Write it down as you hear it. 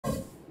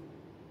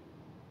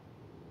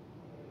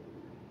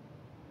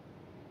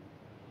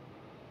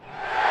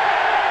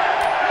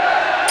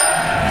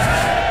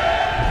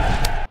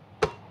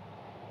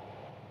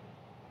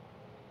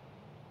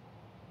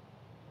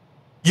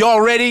Y'all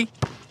ready?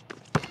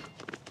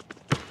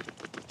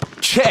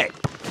 Check.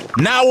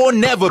 Now or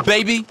never,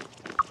 baby.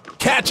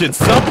 Catching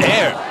some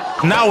air.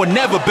 Now or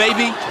never,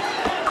 baby.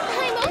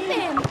 I'm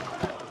open.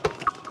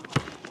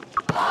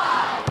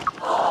 5,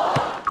 4,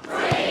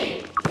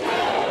 3, 2,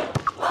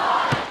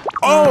 1.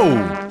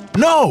 Oh,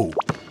 no.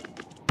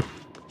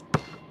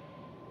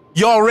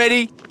 Y'all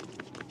ready?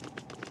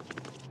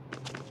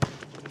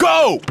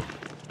 Go!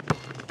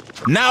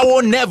 Now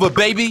or never,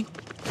 baby.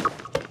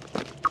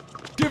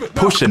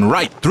 Pushing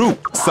right through.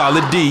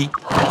 Solid D.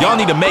 Y'all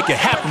need to make it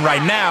happen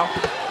right now.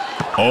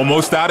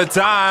 Almost out of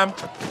time.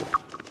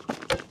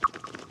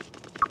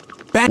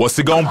 What's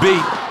it gonna be?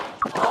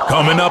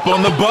 Coming up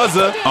on the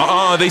buzzer.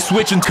 They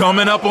switching.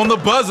 Coming up on the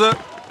buzzer.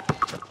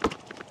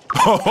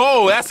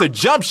 Oh, that's a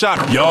jump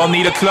shot. Y'all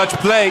need a clutch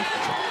play.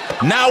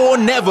 Now or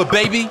never,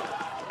 baby.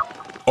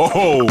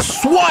 Oh,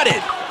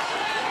 swatted.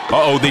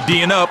 They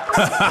D'ing up.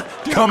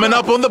 Coming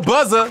up on the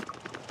buzzer.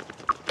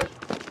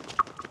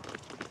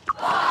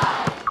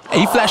 Hey,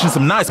 he flashing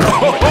some nice.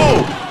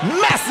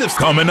 Massive.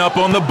 Coming up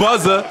on the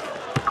buzzer.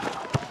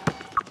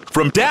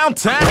 From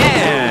downtown.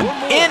 And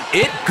in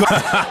it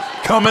goes.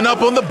 Coming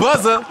up on the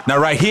buzzer. Now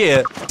right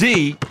here,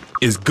 D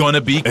is gonna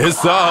be.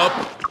 It's up.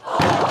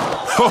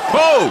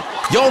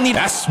 Y'all need.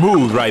 That's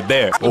smooth right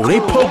there. Oh,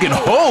 they poking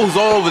holes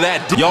all over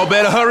that D. Y'all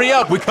better hurry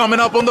up. We're coming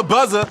up on the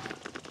buzzer.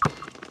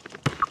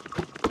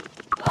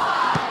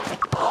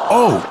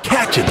 Oh,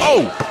 catch it.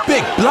 Oh,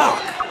 big block.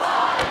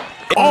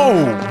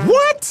 Oh,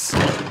 what?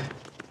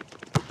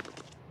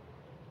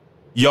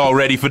 Y'all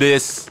ready for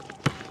this?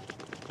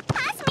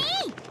 Pass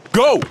me.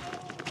 Go!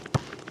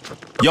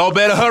 Y'all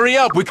better hurry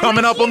up. We're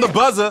coming up on the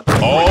buzzer.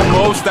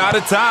 Almost out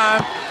of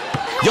time.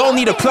 Y'all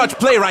need a clutch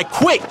play right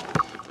quick.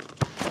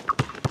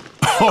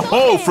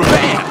 From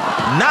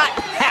bam. Not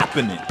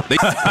happening.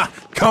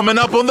 Coming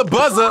up on the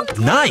buzzer.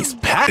 Nice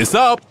pass. It's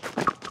up.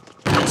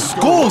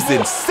 School's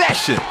in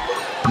session.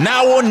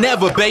 Now or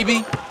never,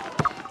 baby.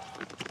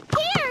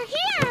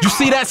 Here. You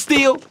see that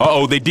steal?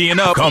 They D'ing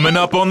up. Coming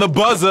up on the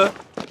buzzer.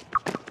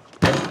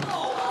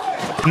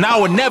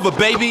 Now or never,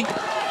 baby.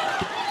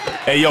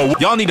 Hey, yo,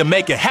 y'all need to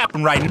make it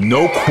happen right now.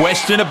 No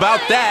question about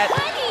that.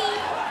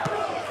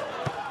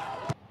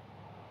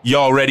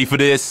 Y'all ready for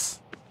this?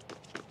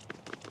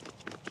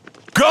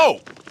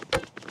 Go!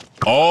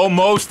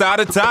 Almost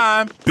out of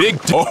time. Big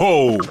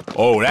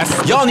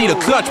that's. Y'all need a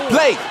clutch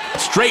play.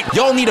 Straight.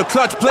 Y'all need a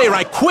clutch play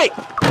right quick.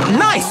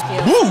 Nice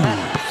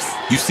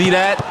moves. You see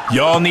that?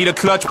 Y'all need a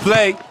clutch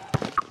play.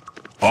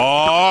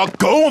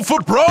 Going for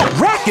broke.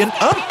 Racking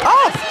them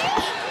up.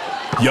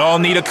 Y'all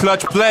need a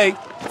clutch play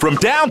from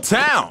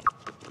downtown.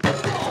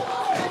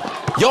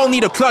 Y'all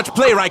need a clutch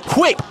play right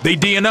quick. They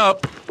D'ing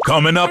up.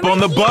 Coming up on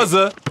the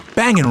buzzer.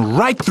 Banging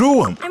right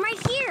through him. I'm right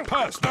here.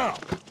 Pass now.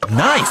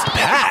 Nice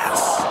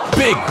pass.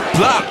 Big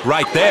block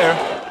right there.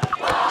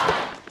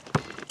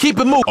 Keep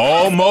it moving.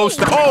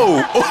 Almost.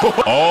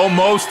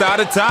 Almost out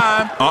of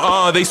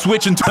time. They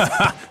switching.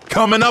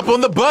 Coming up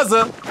on the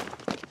buzzer.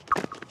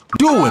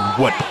 Doing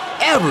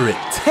whatever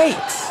it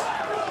takes.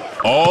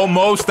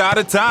 Almost out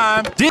of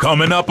time.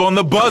 Coming up on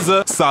the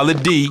buzzer.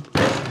 Solid D.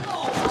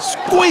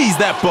 Squeeze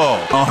that ball.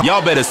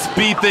 Y'all better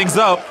speed things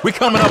up. We're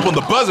coming up on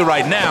the buzzer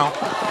right now.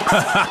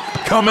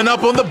 Coming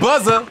up on the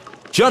buzzer.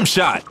 Jump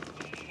shot.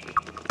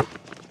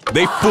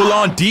 They full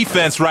on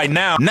defense right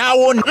now. Now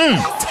on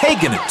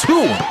taking it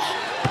to him.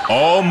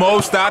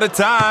 Almost out of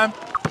time.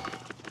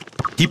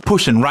 Keep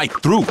pushing right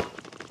through.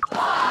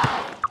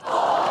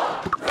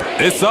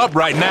 It's up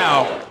right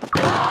now.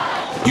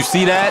 You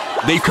see that?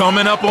 They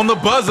coming up on the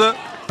buzzer.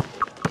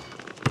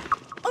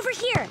 Over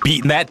here.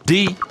 Beating that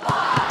D.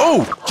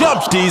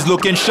 Jump D's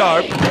looking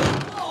sharp.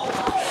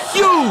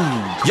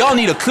 Huge. Y'all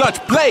need a clutch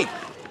play.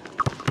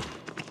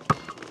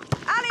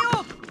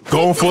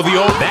 Going for the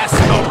old. That's a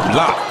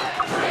block.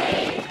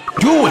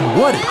 Doing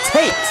what it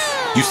takes.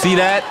 You see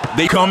that?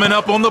 They coming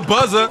up on the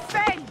buzzer.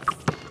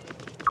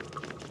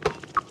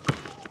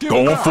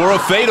 Going for a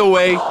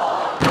fadeaway.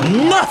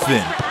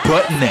 Nothing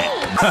but net.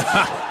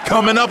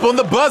 Coming up on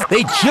the buzzer.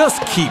 They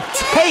just keep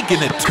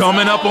taking it.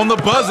 Coming up on the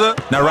buzzer.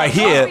 Now right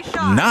here,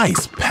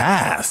 nice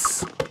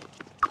pass.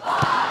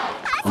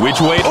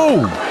 Which way?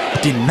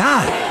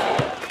 Denied.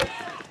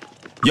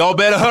 Y'all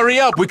better hurry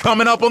up. We're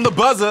coming up on the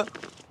buzzer.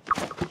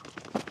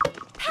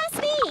 Pass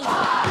me.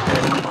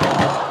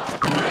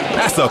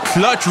 That's a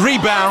clutch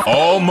rebound.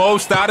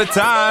 Almost out of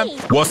time.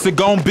 What's it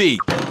gonna be?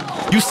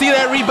 You see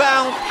that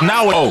rebound?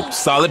 Now,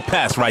 solid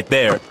pass right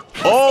there.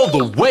 All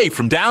the way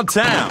from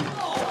downtown.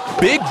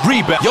 Big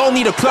rebound. Y'all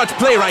need a clutch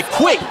play right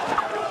quick.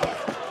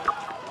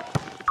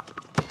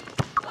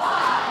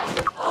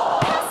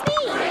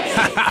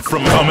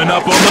 From coming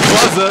up on the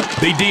buzzer.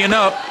 They D'ing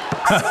up.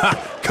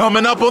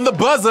 Coming up on the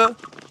buzzer.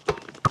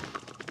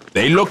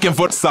 They looking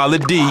for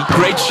solid D.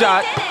 Great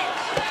shot.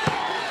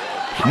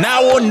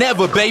 Now or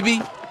never,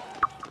 baby.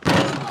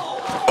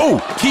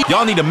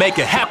 Y'all need to make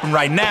it happen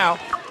right now.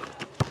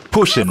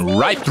 Pushing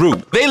right through.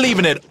 They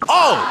leaving it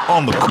all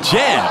on the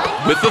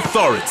jam with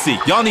authority.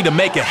 Y'all need to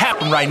make it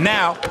happen right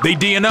now. They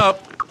D'ing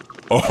up.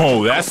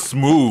 That's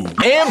smooth.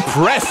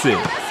 Impressive.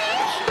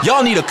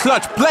 Y'all need a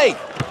clutch play.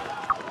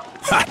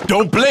 Ha,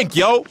 don't blink,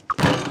 yo.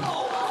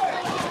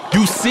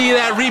 You see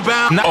that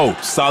rebound? Oh,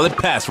 solid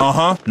pass.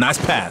 Nice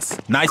pass.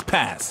 Nice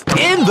pass.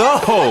 In the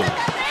hole.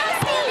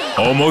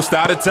 Almost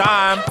out of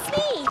time.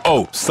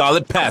 Oh,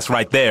 solid pass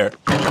right there.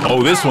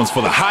 Oh, this one's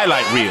for the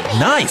highlight reel.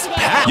 Nice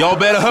pass. Y'all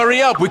better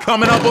hurry up. We're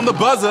coming up on the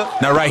buzzer.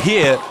 Now right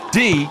here,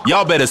 D,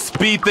 y'all better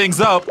speed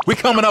things up. We're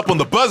coming up on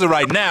the buzzer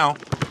right now.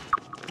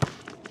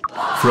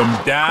 From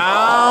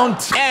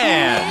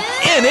downtown.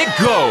 In it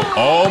go.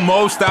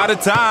 Almost out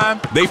of time.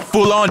 They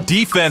full on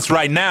defense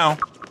right now.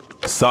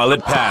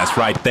 Solid pass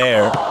right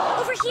there.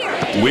 Over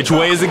here. Which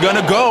way is it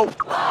gonna go?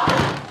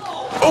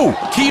 Oh,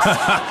 keep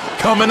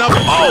coming up.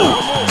 Oh,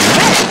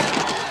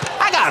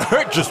 I got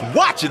hurt just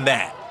watching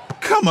that.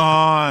 Come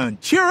on,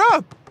 cheer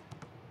up.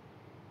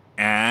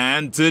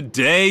 And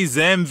today's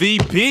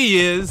MVP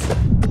is...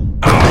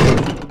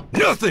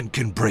 Nothing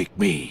can break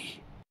me.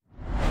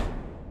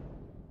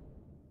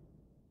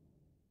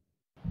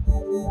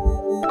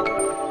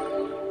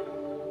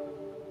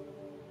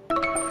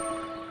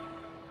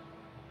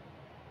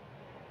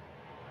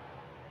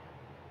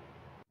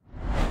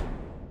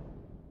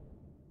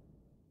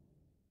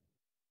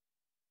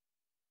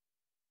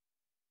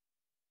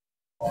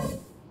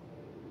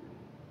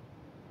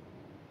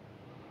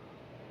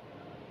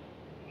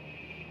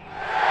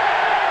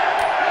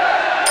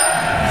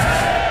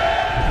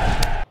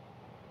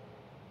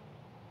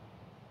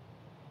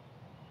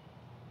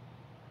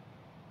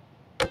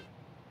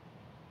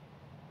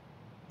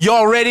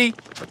 Y'all ready?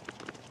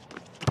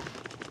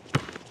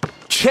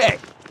 Check.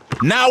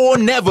 Now or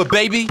never,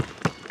 baby.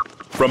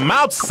 From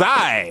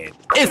outside,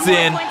 it's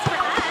in.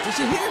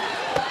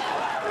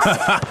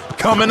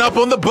 Coming up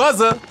on the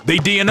buzzer. They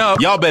D'ing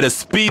up. Y'all better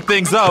speed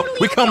things up.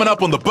 We're coming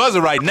up on the buzzer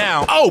right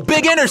now. Oh,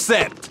 big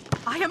intercept.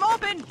 I am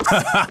open.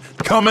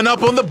 Coming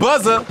up on the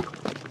buzzer.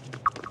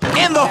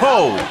 In the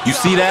hole. You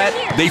see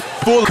that? They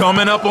full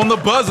coming up on the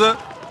buzzer.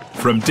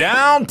 From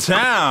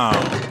downtown.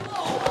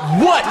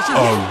 What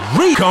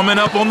a coming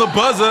up on the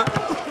buzzer.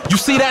 You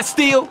see that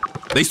steal?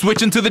 They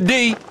switching to the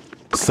D.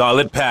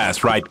 Solid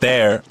pass right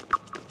there.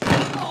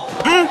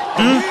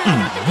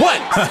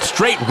 What?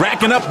 Straight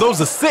racking up those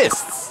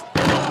assists.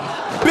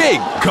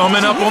 Big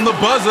coming up on the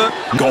buzzer.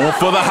 Going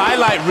for the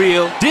highlight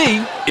reel.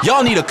 D,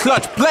 y'all need a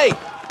clutch play.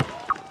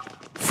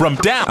 From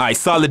down. All right,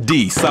 solid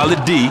D,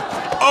 solid D.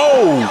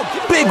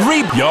 Oh, big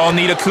rebound. Y'all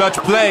need a clutch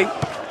play.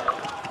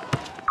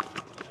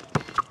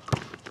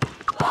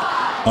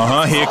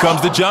 Here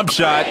comes the jump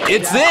shot.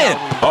 It's in.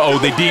 Uh-oh,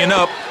 they D'ing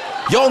up.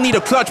 Y'all need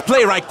a clutch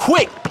play right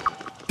quick.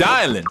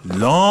 Dialing.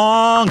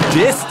 Long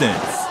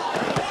distance.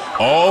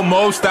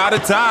 Almost out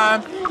of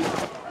time.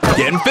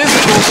 Getting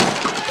physical.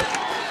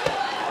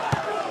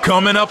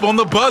 Coming up on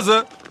the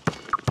buzzer.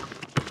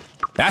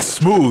 That's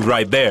smooth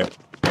right there.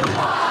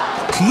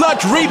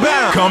 Clutch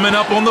rebound. Coming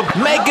up on the...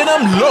 Making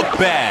them look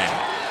bad.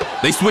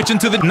 They switching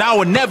to the now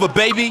or never,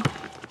 baby.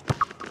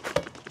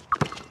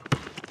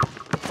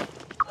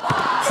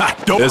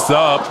 It's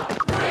up.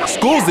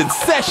 School's in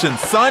session,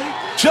 son.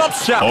 Jump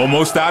shot.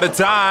 Almost out of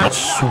time.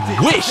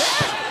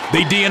 Swish.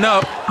 They D'ing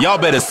up. Y'all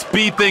better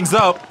speed things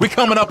up. We're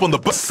coming up on the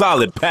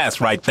solid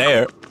pass right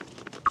there.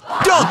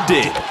 Dunked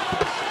it.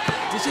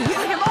 Did you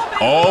hear him open?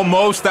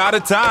 Almost out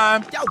of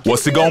time.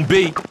 What's it gonna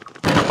be?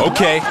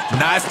 Okay,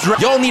 nice drive.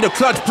 Y'all need a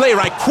clutch play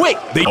right quick.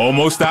 They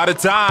almost out of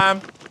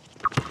time.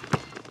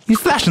 He's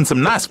flashing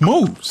some nice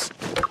moves.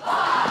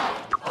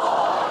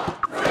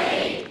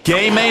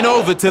 Game ain't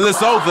over till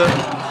it's over.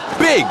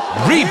 Big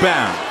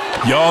rebound.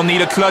 Y'all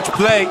need a clutch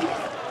play.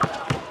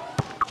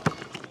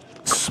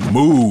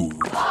 Smooth.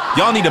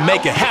 Y'all need to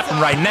make it happen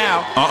right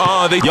now.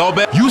 Y'all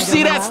better. You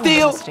see that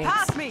steal?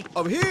 Pass me.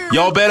 Over here.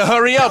 Y'all better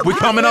hurry up. We're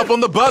coming up on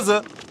the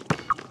buzzer.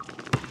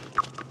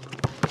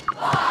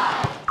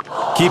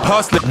 Keep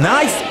hustling.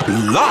 Nice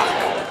block.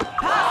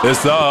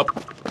 It's up.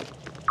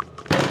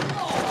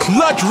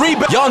 Clutch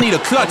rebound. Y'all need a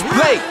clutch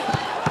play.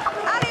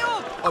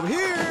 Over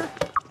here.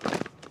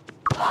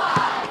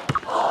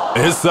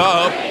 It's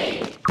up.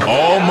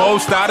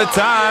 Almost out of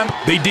time.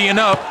 They D'ing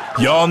up.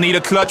 Y'all need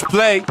a clutch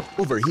play.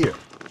 Over here.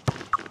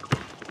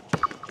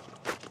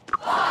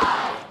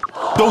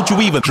 Don't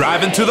you even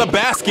drive into the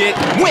basket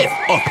with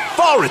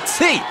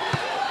authority.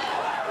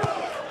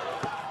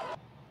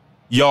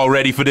 Y'all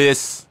ready for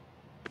this?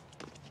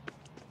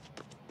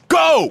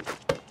 Go!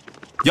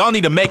 Y'all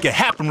need to make it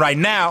happen right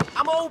now.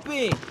 I'm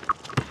open.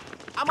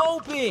 I'm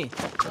open.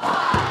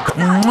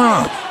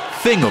 Mwah.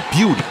 Thing of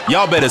beauty.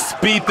 Y'all better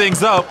speed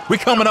things up. We're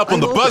coming up on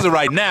the buzzer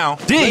right now.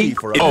 D.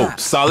 Oh,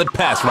 solid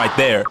pass right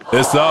there.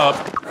 It's up.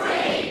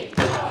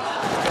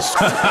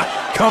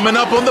 Coming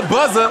up on the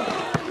buzzer.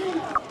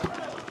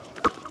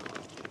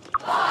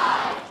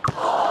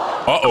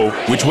 Uh-oh.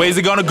 Which way is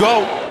it gonna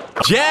go?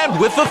 Jammed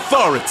with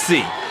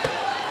authority.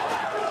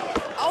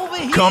 Over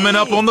here. Coming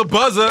up on the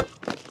buzzer.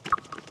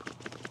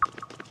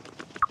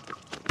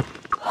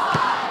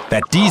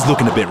 That D's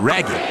looking a bit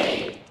ragged.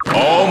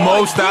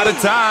 Almost out of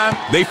time.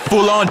 They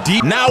full on D.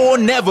 Now or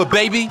never,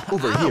 baby.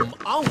 Over here.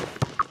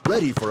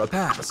 Ready for a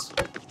pass.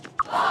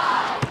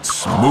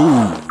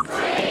 Smooth.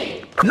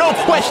 No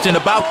question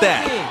about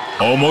that.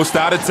 Almost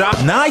out of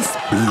time. Nice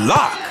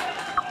block.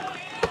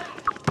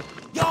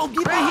 Yo,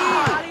 give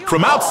it here.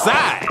 From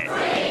outside.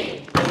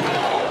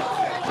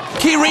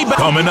 Key rebound.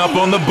 Coming up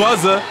on the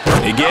buzzer.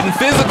 They're getting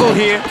physical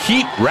here.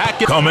 Keep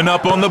racking. Coming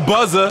up on the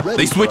buzzer.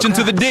 They switching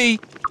to the D.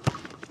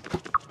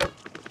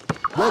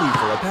 Ready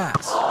for a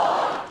pass.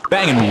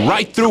 Banging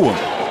right through him.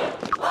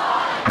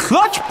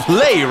 Clutch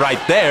play right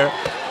there.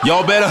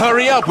 Y'all better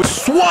hurry up. We're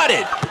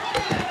swatted.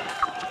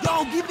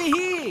 Yo, give it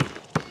here.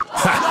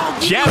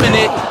 Jamming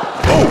it.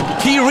 Oh,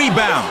 key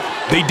rebound.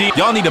 They did.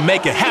 Y'all need to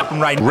make it happen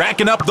right now.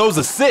 Racking up those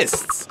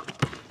assists.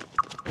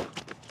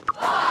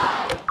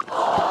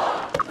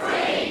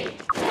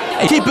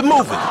 Hey, keep it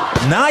moving.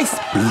 Nice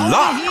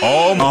block.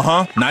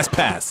 Oh, nice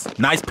pass.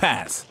 Nice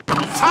pass.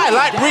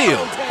 Highlight reel.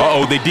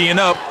 Uh-oh, they D'ing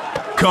up.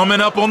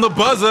 Coming up on the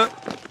buzzer.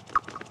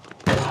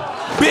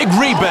 Big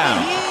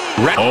rebound.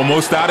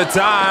 Almost out of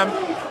time.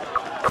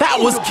 That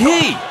was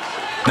key.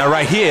 Now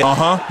right here,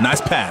 nice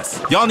pass.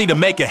 Y'all need to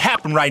make it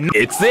happen right now.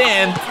 It's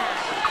in.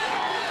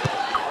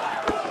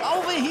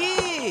 Over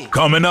here.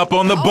 Coming up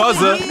on the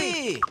buzzer.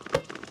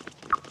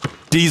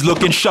 D's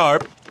looking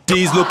sharp.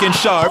 D's looking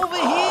sharp. Over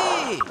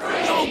here.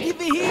 Yo,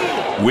 give it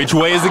here. Which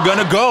way is it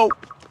gonna go?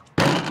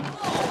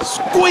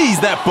 Squeeze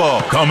that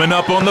ball. Coming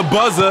up on the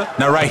buzzer.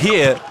 Now right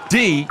here,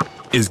 D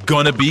is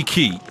gonna be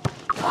key.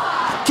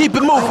 Keep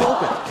it moving.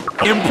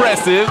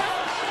 Impressive.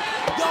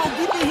 Yo,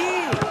 give it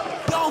here.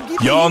 Yo, give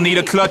it Y'all here. need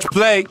a clutch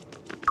play.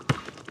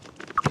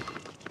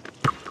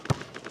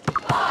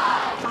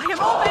 I am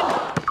open.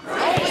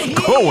 Over here.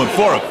 Going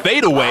for a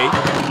fadeaway.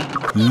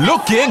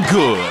 Looking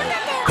good.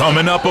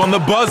 Coming up on the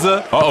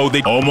buzzer. Uh-oh,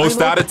 they almost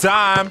out of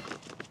time.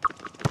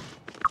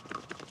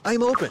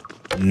 I'm open.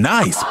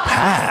 Nice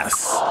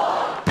pass.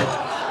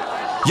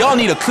 Y'all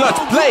need a clutch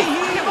play.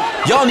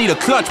 Y'all need a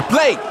clutch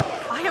play.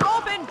 I am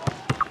open.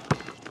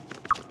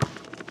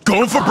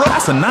 Going for broke.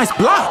 That's a nice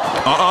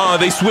block.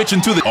 They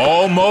switching to the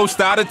almost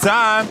out of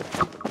time.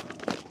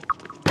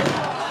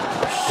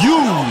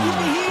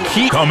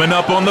 Keep coming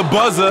up on the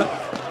buzzer.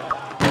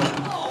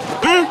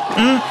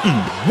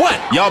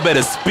 What? Y'all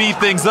better speed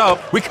things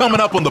up. We're coming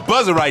up on the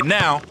buzzer right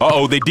now.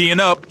 Uh-oh, they D'ing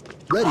up.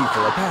 Ready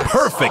for a pass.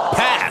 Perfect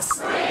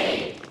pass.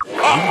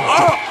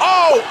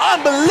 Oh,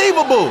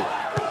 unbelievable.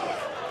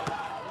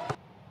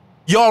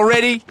 Y'all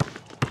ready?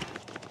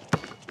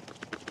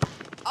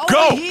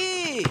 Go. Over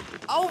here.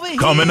 Over here.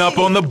 Coming up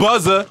on the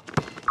buzzer.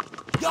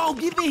 Yo,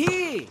 give it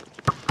here.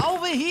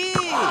 Over here.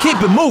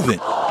 Keep it moving.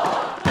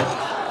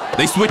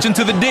 They switching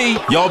to the D.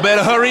 Y'all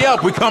better hurry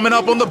up. We're coming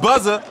up on the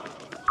buzzer.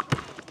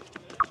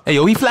 Hey,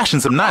 yo, he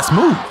flashing some nice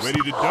moves.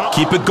 Ready to dunk?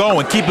 Keep it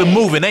going. Keep it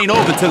moving. Ain't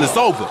over till it's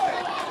over.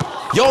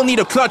 Y'all need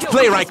a clutch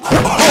play right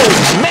quick.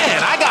 Oh,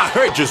 man, I got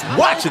hurt just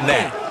watching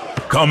that.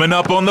 Coming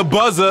up on the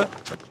buzzer.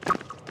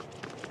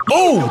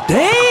 Oh,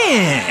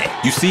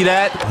 damn. You see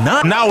that?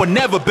 Now or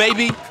never,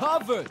 baby.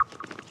 Covered.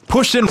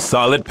 Pushing.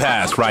 Solid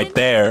pass right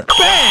there. Bam!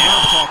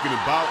 I'm talking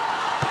about.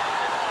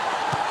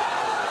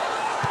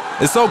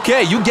 It's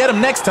okay. You get him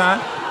next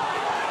time.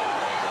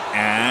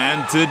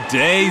 And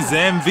today's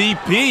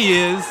MVP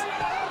is...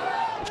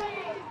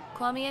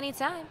 Call me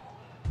anytime.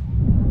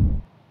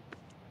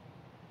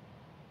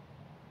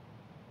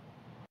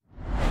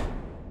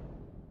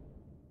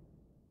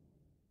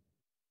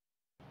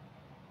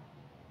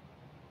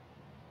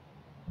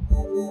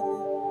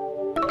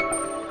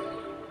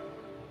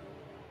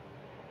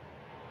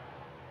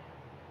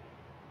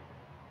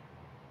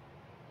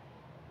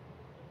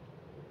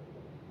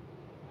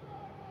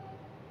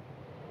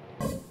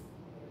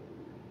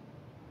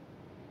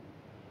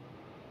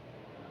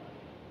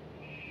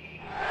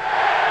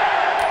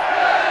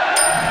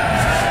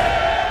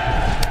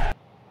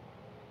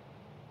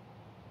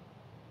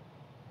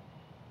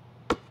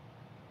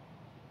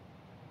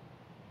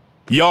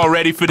 Y'all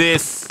ready for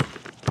this?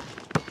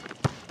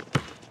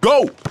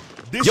 Go!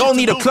 Y'all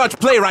need a clutch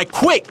play right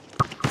quick.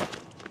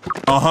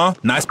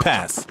 Nice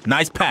pass.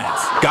 Nice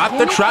pass. Got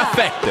the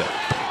trifecta.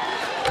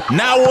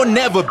 Now or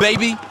never,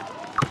 baby.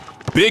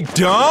 Big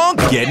dunk.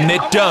 Getting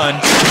it done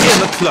in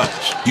the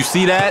clutch. You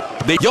see that?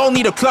 Y'all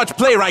need a clutch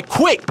play right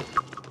quick.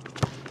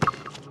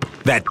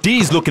 That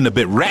D's looking a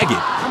bit ragged.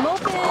 I'm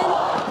open.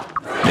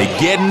 They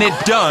getting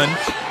it done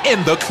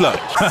in the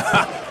clutch.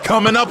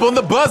 Coming up on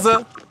the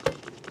buzzer.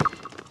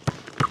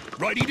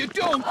 Ready to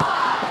dunk.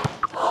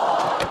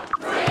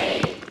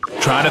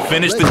 Trying to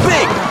finish the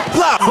big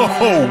block.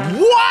 Oh,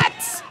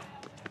 what?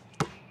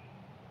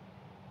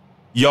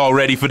 Y'all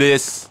ready for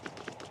this?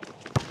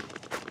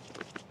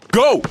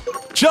 Go!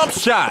 Jump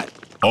shot.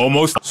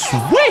 Almost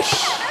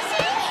swish.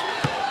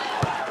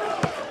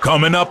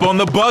 Coming up on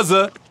the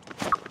buzzer.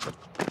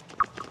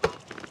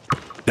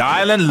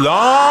 Dialing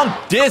long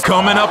disc.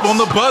 Coming up on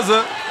the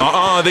buzzer.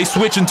 They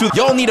switching to.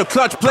 Y'all need a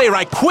clutch play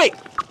right quick.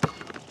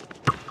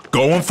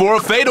 Going for a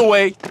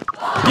fadeaway.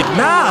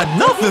 Nah,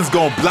 nothing's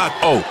gonna block.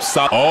 Oh,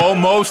 so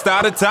almost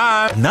out of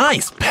time.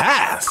 Nice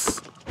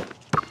pass.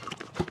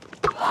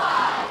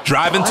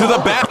 Driving to the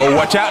back. Oh,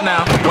 watch out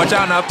now. Watch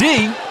out now.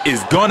 D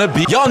is gonna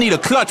be. Y'all need a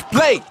clutch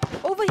play.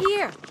 Over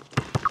here.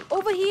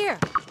 Over here.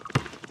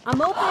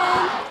 I'm open.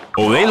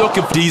 Oh, they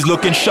looking, D's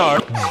looking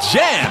sharp.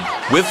 Jam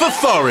with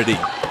authority.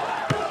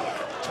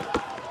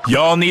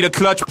 Y'all need a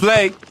clutch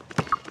play.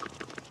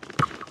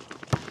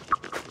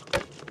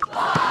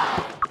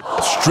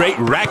 Straight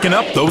racking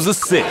up those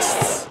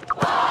assists.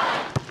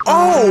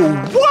 Oh,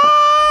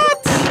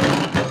 what?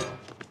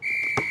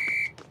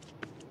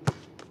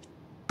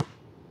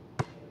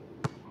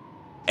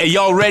 Hey,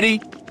 y'all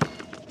ready?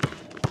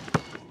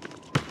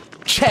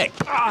 Check.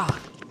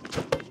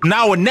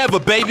 Now or never,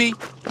 baby.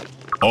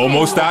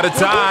 Almost out of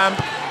time.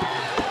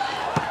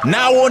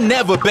 Now or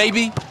never,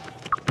 baby.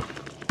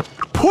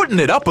 Putting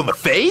it up on the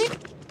fade.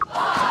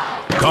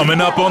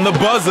 Coming up on the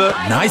buzzer.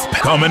 Nice.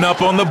 Coming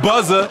up on the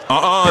buzzer.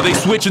 They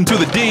switching to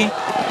the D.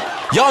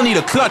 Y'all need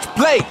a clutch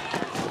play.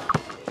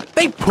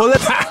 They pull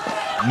it.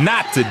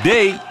 Not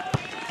today.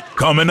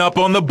 Coming up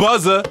on the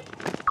buzzer.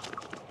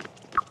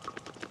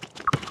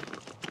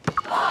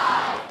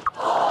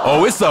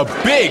 Oh, it's a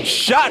big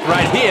shot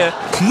right here.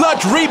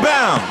 Clutch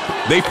rebound.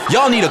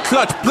 Y'all need a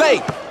clutch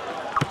play.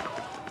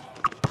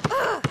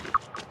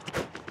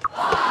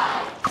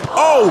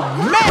 Oh,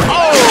 man.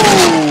 Oh!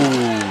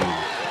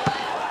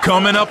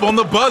 Coming up on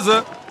the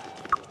buzzer.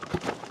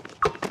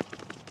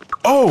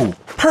 Oh,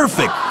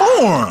 perfect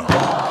form.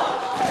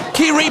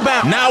 Key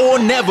rebound. Now or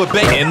never,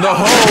 baby. In the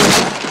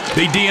hole.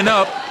 They D'ing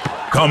up.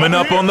 Coming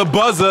up on the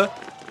buzzer.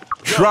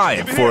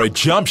 Trying for a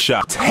jump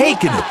shot.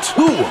 Taking it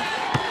to him.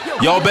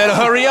 Y'all better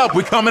hurry up.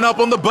 We're coming up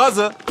on the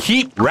buzzer.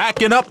 Keep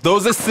racking up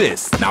those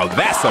assists. Now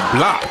that's a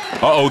block.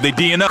 Uh-oh, they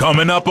D'ing up.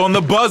 Coming up on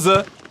the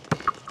buzzer.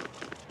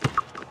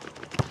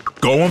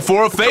 Going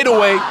for a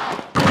fadeaway.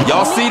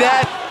 Y'all see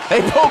that?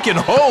 They poking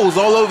holes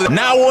all over.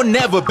 Now or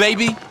never,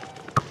 baby.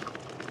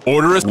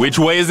 Order us. Which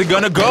way is it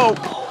gonna go?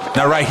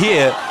 Now right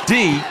here,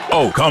 D.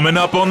 Oh, coming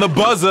up on the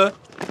buzzer.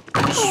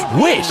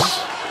 Swish.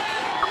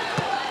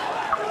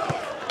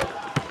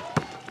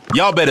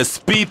 Y'all better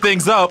speed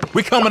things up.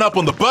 We're coming up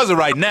on the buzzer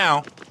right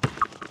now.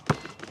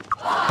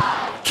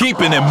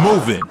 Keeping it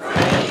moving.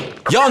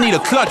 Y'all need a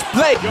clutch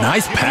play.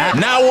 Nice pass.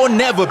 Now or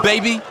never,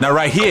 baby. Now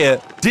right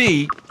here,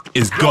 D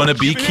is gonna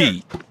be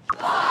key.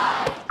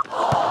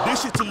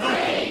 This shit to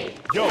Luke.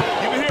 Yo,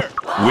 give it here.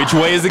 Which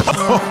way is it?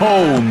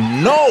 Oh,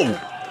 no.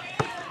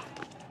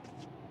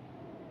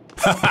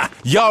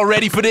 Y'all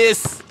ready for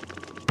this?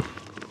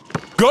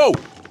 Go.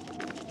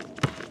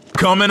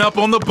 Coming up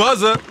on the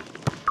buzzer.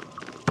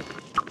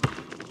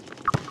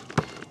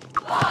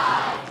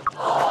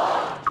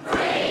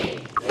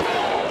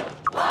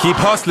 Keep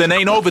hustling,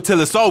 ain't over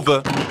till it's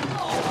over.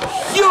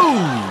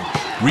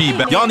 Huge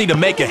rebound. Y'all need to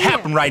make it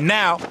happen right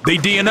now. They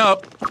D'ing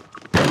up.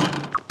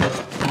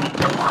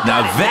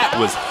 Now that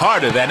was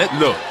harder than it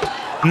looked.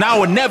 Now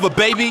or never,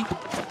 baby.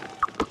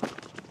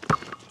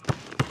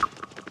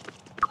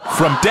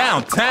 From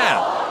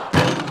downtown.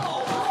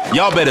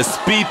 Y'all better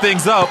speed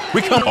things up.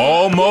 We come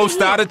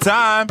almost out of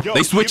time.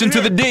 They switching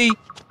to the D.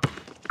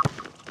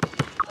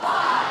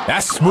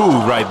 That's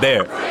smooth right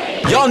there.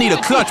 Y'all need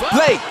a clutch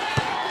play.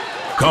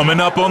 Coming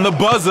up on the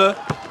buzzer.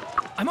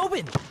 I'm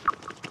open.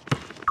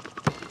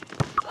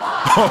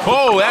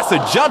 Oh, that's a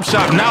jump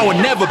shot. Now or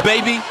never,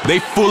 baby. They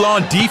full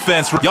on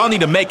defense. Y'all need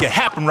to make it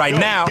happen right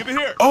now.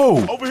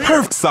 Oh,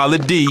 perfect.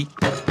 Solid D.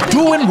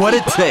 Doing what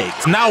it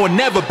takes. Now or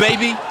never,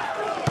 baby.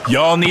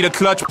 Y'all need a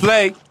clutch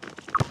play.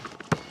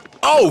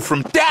 Oh,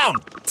 from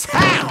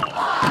downtown.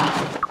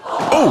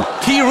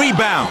 Oh, key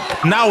rebound.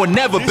 Now or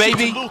never,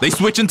 baby. They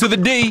switching to the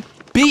D.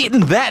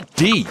 Beating that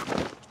D.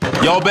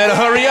 Y'all better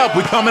hurry up.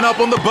 We're coming up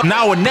on the bus.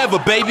 Now or never,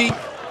 baby.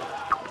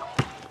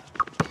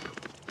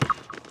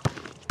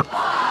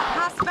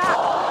 Pass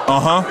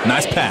back.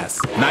 Nice pass.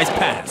 Nice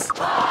pass.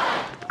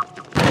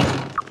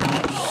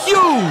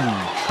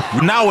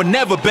 Huge. Now or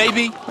never,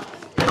 baby.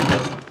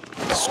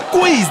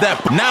 Squeeze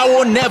that. Now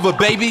or never,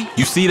 baby.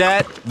 You see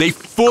that? They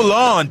full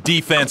on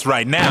defense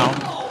right now.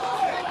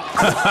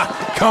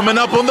 Coming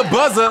up on the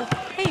buzzer.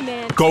 Hey,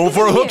 man. Going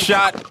for a hook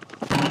shot.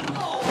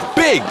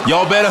 Big.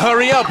 Y'all better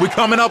hurry up. We're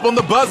coming up on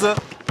the buzzer.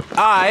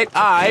 All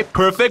right.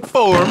 Perfect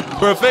form.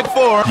 Perfect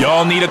form.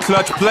 Y'all need a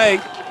clutch play.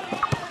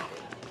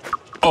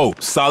 Oh,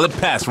 solid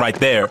pass right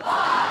there.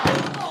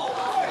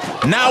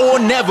 Now or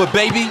never,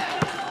 baby.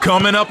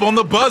 Coming up on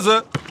the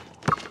buzzer.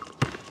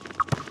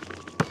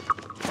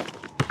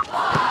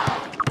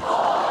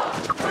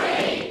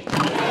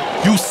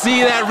 You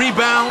see that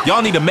rebound?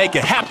 Y'all need to make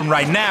it happen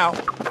right now.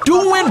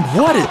 Doing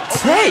what it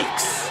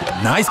takes.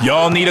 Nice.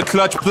 Y'all need a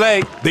clutch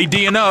play. They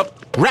D'ing up.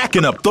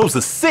 Racking up those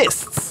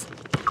assists.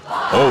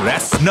 Oh,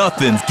 that's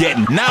nothing's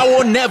getting. Now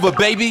or never,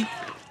 baby.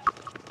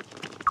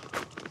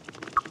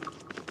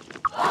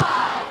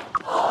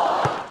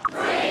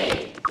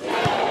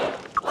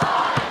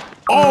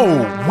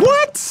 Oh,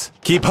 what?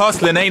 Keep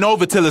hustling, ain't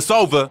over till it's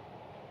over.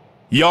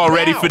 Y'all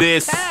ready for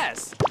this?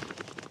 Pass.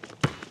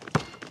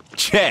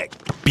 Check.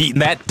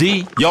 Beating that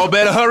D. Y'all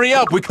better hurry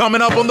up. We're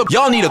coming up on the...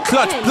 Y'all need a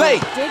clutch play.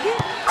 Dig it?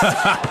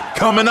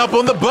 Coming up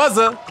on the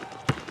buzzer.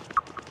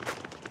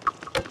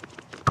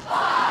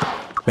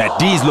 That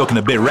D's looking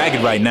a bit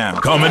ragged right now.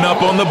 Coming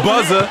up on the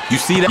buzzer. You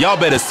see that? Y'all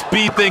better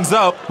speed things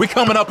up. We're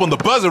coming up on the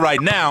buzzer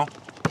right now.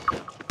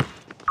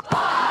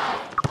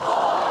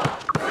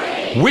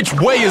 Which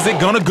way is it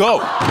gonna go?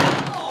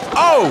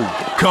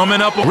 Oh,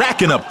 coming up,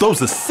 racking up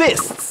those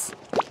assists.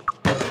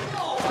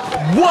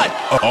 What?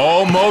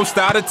 Almost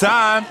out of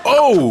time.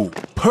 Oh,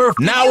 perfect.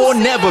 Now or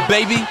never,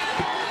 baby.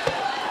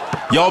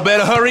 Y'all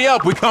better hurry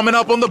up. We're coming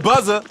up on the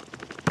buzzer.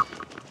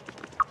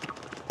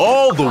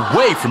 All the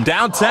way from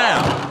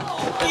downtown.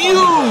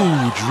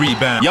 Huge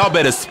rebound. Y'all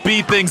better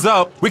speed things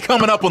up. We're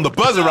coming up on the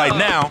buzzer right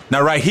now.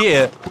 Now right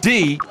here,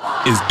 D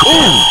is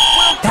good.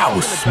 That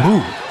was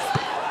smooth.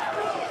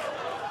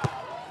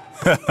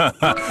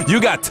 You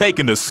got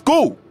taken to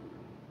school.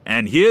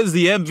 And here's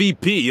the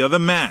MVP of the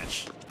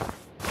match.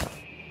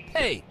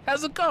 Hey,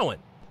 how's it going?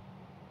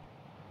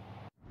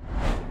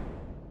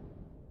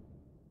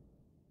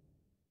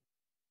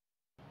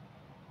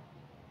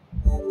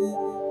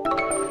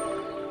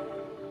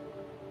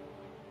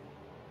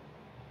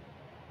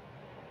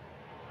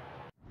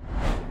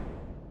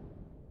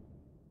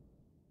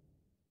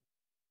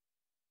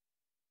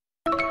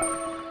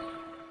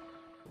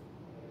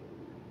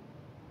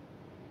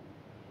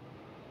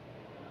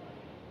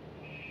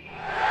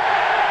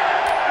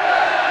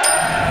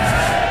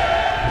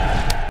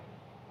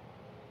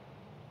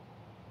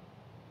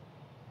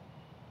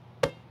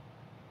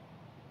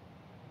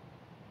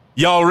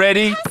 Y'all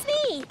ready? Pass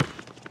me.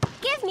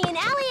 Give me an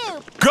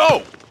alley-oop.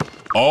 Go!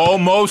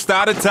 Almost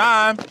out of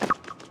time.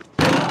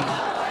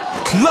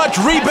 Clutch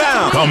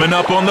rebound. Coming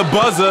up on the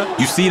buzzer.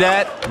 You see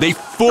that? They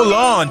full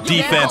on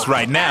defense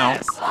right now.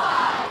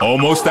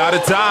 Almost out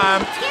of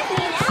time.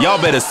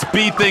 Y'all better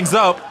speed things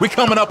up. We're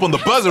coming up on the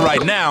buzzer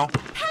right now.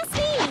 Pass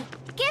me.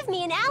 Give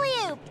me an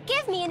alley-oop.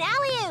 Give me an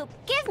alley-oop.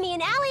 Give me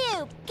an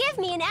alley-oop. Give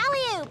me an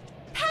alley-oop.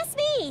 Pass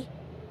me.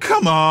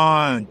 Come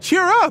on,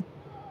 cheer up.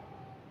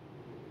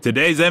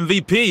 Today's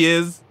MVP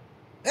is...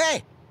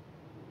 Hey!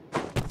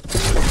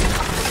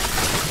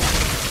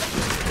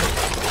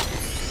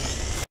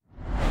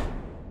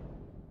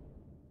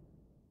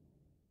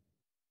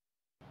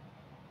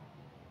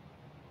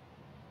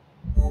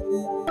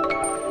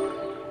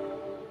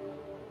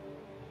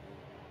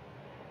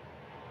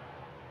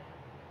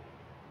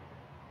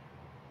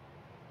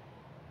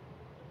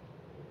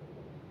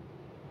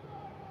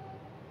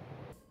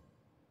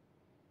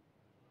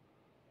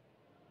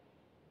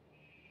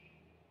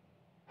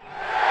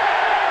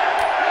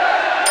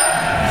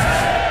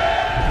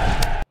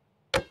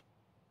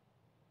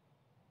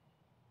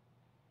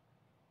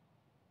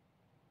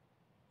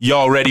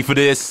 Y'all ready for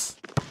this?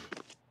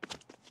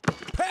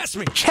 Pass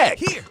me. Check.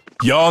 Here.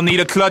 Y'all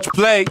need a clutch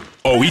play.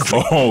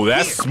 Oh,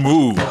 that's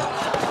smooth.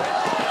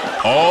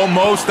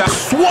 Almost. I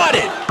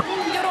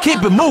swatted.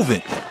 Keep it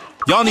moving.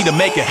 Y'all need to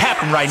make it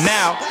happen right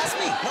now. Pass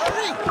me.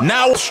 Hurry.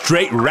 Now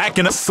straight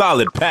racking a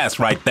solid pass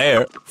right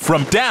there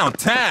from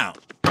downtown.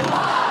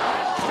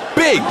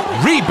 Big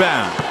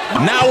rebound.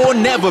 Now or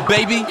never,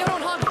 baby.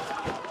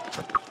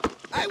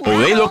 Oh,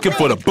 they looking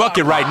for the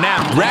bucket right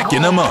now.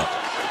 Racking them up.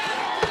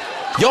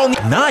 Y'all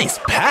need nice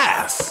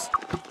pass.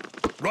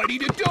 Ready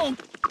to dunk.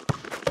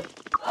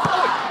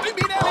 Oh, give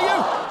me an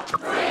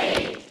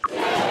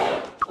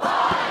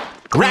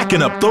alley-oop.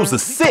 Racking up those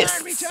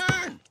assists.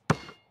 Return.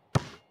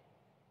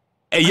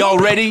 Hey, y'all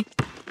ready?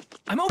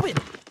 I'm open.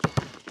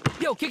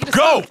 Yo, kick it to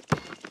Go! smooth.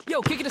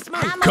 Yo, kick it to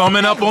smooth.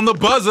 Coming up on the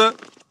buzzer.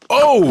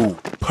 Oh,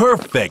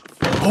 perfect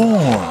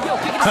form. Yo,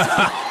 kick it to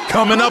smooth.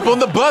 Coming up on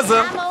the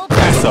buzzer.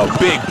 That's a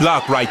big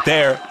block right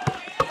there.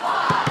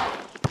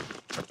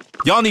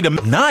 Y'all need a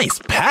nice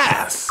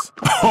pass.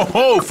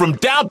 Oh, from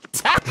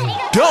downtown.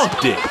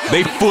 Dunked it.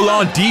 They full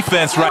on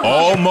defense right.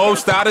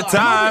 Almost out of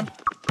time.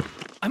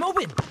 I'm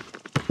open.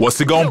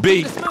 What's it gonna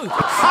be?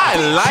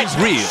 Highlight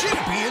reel. Should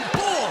be in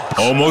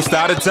four. Almost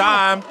out of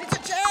time. It's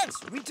a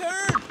chance.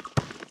 Return.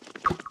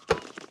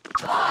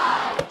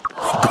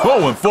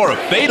 Going for a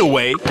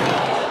fadeaway.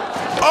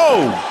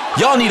 Oh,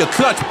 y'all need a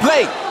clutch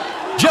play.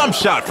 Jump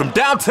shot from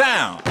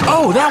downtown.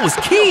 Oh, that was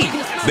key.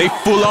 They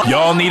full on.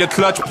 Y'all need a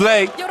clutch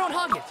play. Yo, don't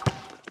hug it.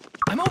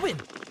 I'm open.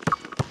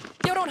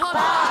 Yo, don't hug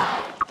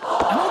it.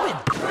 I'm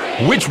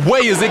open. Which way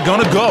is it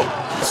gonna go?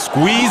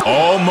 Squeeze.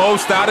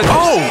 Almost out of.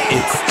 Oh,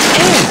 it's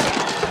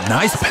in.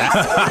 Nice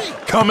pass.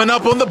 Coming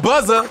up on the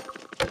buzzer.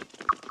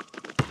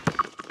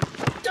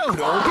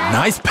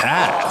 Nice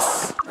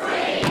pass.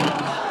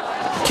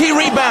 Key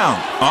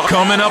rebound.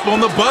 Coming up on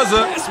the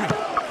buzzer.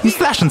 He's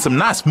flashing some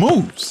nice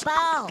moves.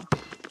 Ball.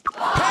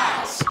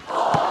 Pass.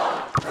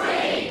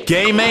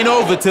 Game ain't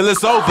over till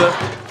it's over.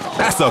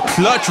 That's a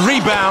clutch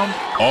rebound.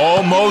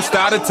 Almost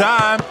out of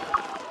time.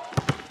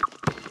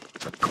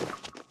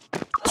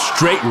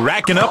 Straight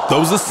racking up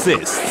those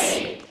assists.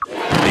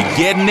 They're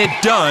getting it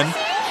done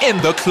in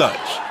the clutch.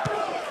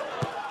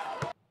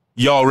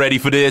 Y'all ready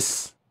for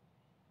this?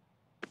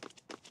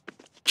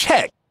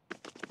 Check.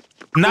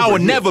 Now or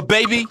never,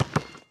 baby.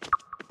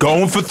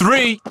 Going for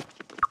three.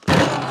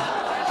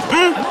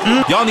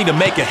 Y'all need to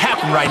make it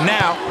happen right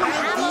now.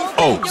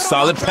 Oh,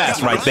 solid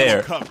pass right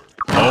there.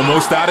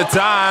 Almost out of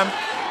time.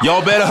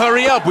 Y'all better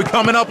hurry up. We're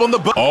coming up on the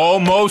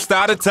almost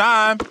out of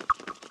time.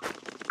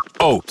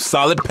 Oh,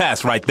 solid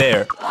pass right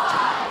there.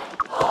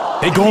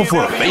 They going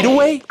for a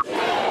fadeaway?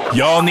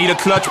 Y'all need a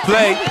clutch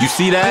play. You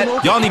see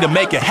that? Y'all need to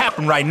make it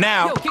happen right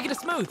now. Yo, kick it to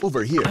smooth.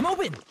 Over here. I'm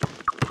open.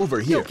 Over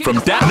here. From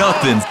that,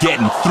 nothing's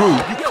getting through.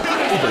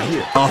 Over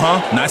here.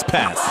 Uh-huh. Nice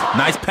pass.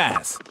 Nice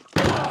pass.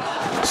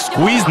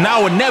 Squeeze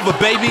now or never,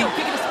 baby.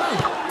 Kick it to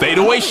smooth.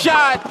 Fadeaway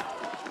shot.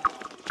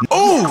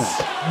 Ooh!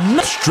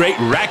 Straight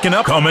racking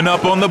up. Coming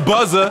up on the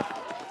buzzer.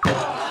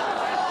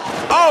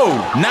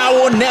 Oh!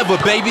 Now or never,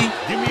 baby.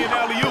 Give me an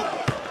alley-oop.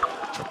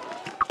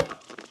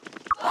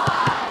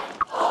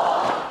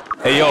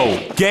 Hey,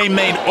 yo. Game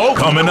ain't over.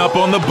 Coming up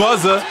on the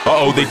buzzer.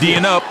 Uh-oh, they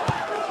D'ing up.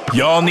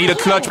 Y'all need a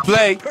clutch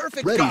play.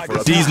 Ready for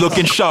a D's pass.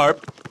 looking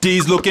sharp.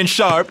 D's looking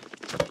sharp.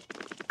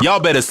 Y'all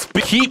better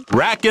keep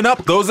racking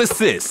up those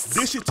assists.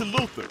 Dish it to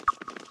Luther.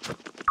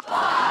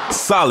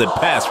 Solid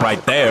pass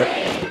right there.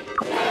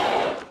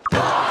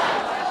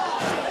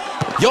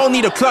 Y'all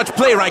need a clutch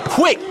play right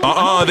quick.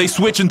 They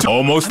switching to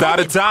almost out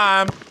of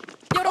time.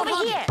 Yo, don't Over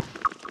hug here. it.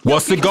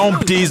 What's it gon'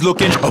 be? D's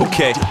looking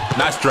okay.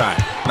 Nice try.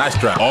 Nice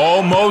try.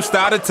 Almost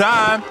out of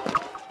time.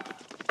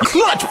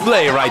 Clutch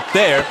play right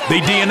there. They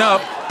D'ing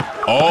up.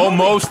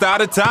 Almost out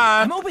of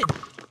time. I'm open.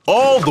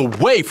 All the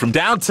way from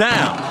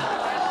downtown.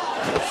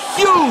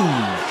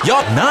 Huge.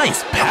 Y'all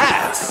nice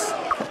pass.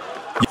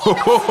 Yo,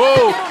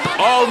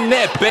 all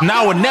net,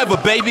 now or never,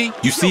 baby.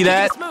 You see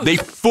that? They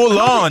full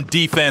on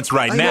defense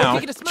right now.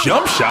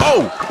 Jump shot.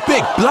 Oh,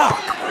 big block.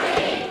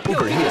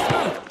 Over here.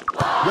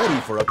 Ready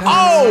for a pass.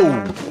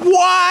 Oh,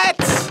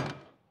 what?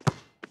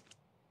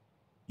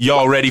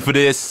 Y'all ready for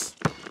this?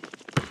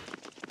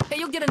 Hey,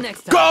 you'll get it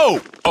next time.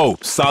 Go! Oh,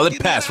 solid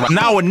pass right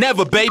now or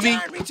never, baby.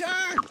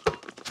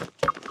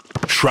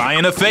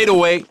 Trying a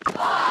fadeaway.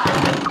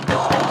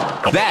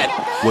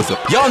 That was a.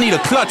 Y'all need a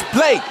clutch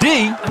play.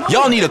 D,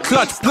 y'all need a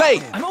clutch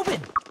play. I'm open.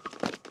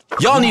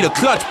 Y'all need a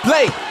clutch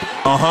play.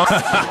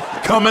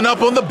 Coming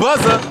up on the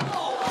buzzer.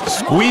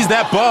 Squeeze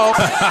that ball.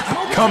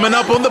 Coming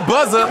up on the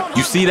buzzer.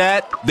 You see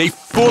that? They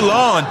full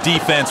on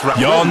defense right.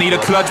 Y'all need a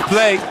clutch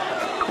play.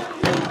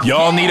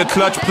 Y'all need a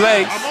clutch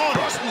play. I'm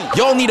on it.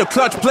 Y'all need a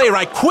clutch play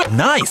right quick.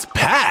 Nice Yo,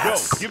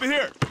 pass. give it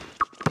here.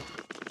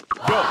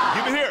 Yo,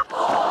 give it here.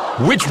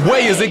 Which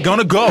way is it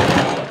gonna go?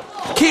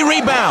 Key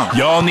rebound.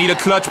 Y'all need a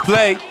clutch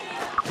play.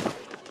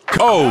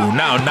 Oh,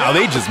 now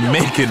they just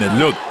making it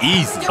look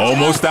easy.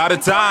 Almost out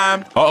of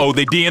time. Uh-oh,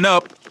 they D'ing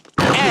up.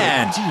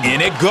 And in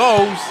it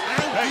goes.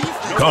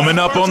 Coming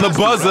up on the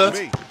buzzer.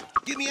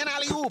 Give me an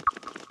alley-oop.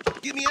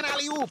 Give me an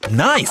alley-oop.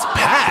 Nice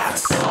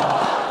pass.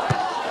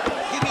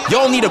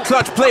 Y'all need a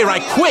clutch play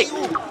right quick.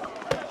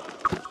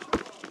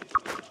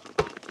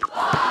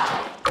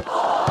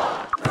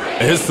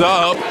 It's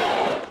up.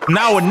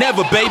 Now or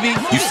never, baby.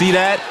 You see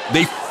that?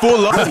 They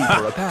full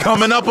up.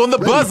 Coming up on the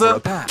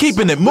buzzer.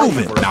 Keeping it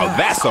moving. Now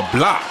that's a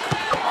block.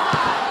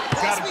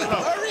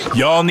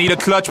 Y'all need a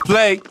clutch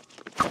play.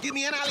 Give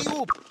me an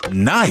alley-oop.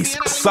 Nice.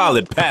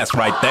 Solid pass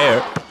right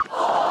there.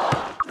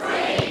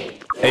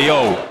 Hey,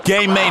 yo,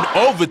 game ain't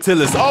over till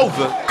it's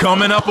over.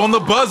 Coming up on the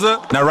buzzer.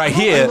 Now right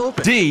here,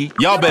 D,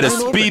 y'all better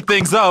speed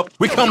things up.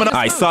 We coming up. All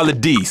right,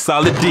 solid D,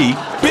 solid D.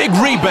 Big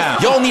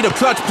rebound. Y'all need a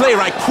clutch play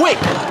right quick.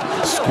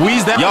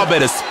 Squeeze that. Y'all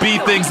better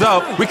speed things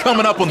up. We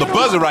coming up on the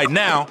buzzer right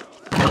now.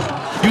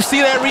 You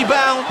see that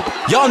rebound?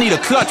 Y'all need a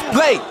clutch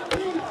play.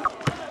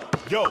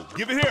 Yo,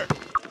 give it here.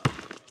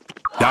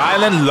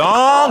 Dialing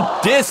long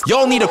disc.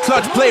 Y'all need a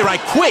clutch play right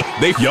quick.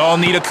 Y'all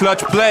need a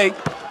clutch play.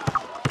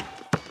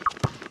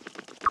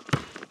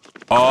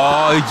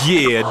 Oh,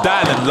 yeah,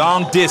 dialing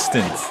long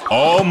distance.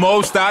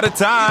 Almost out of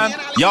time.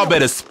 Y'all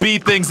better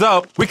speed things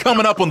up. We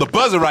coming up on the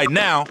buzzer right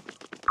now.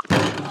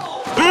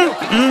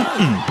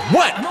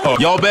 What? Oh,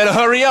 y'all better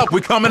hurry up.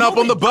 We coming up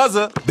on the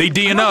buzzer. They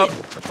D'ing up.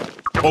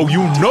 Oh,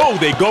 you know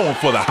they going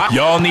for the high.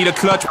 Y'all need a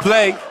clutch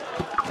play.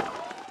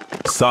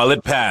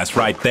 Solid pass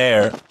right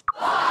there.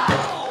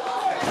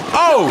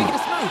 Oh!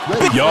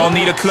 Y'all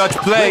need a clutch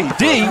play.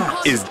 D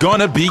is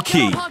gonna be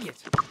key.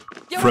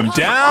 From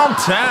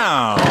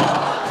downtown.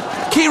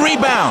 Key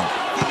rebound.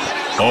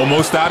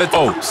 Almost out of.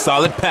 Oh,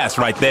 solid pass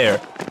right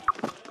there.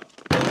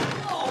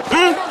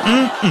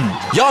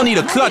 Y'all need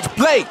a clutch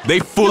play. They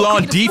full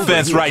on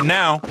defense right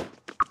now.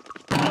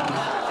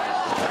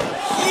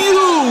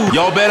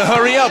 Y'all better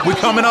hurry up. We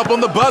coming up on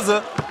the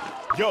buzzer.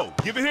 Yo,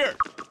 give it here.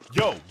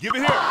 Yo, give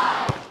it here.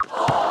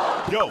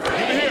 Yo, give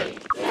it here.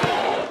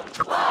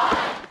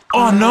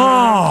 Oh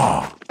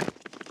no!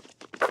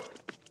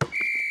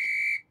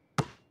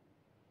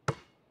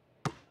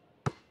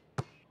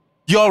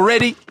 Y'all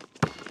ready?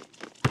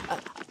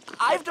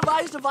 I've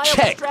devised a viable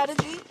Check.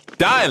 strategy.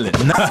 Dialing.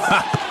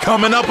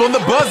 Coming up on the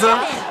buzzer.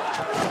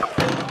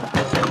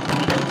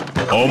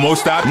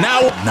 Almost out.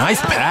 Now, nice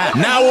pass.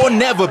 Now or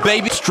never,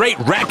 baby. Straight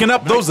racking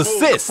up those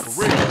assists.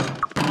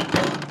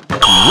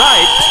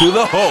 Right to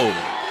the hole.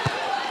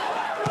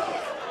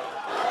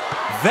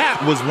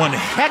 That was one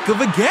heck of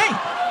a game.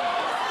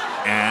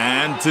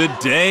 And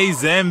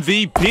today's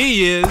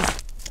MVP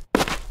is...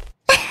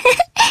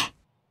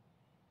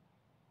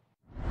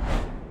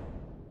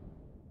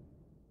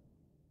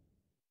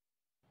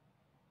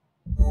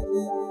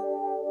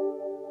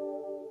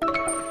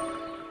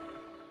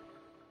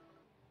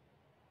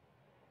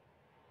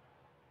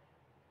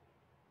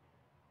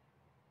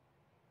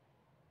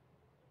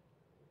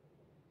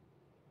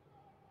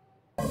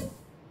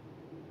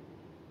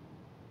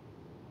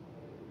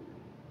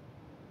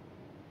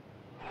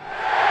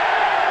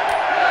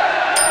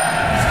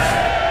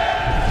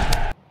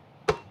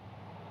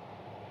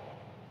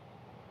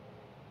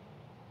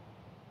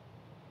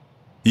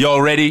 Y'all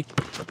ready?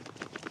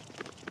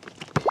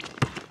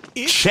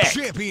 It's Check.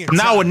 champion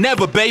Now or time.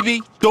 never,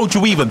 baby. Don't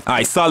you even. All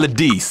right, solid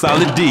D,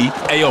 solid D.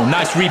 Ayo,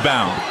 nice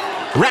rebound.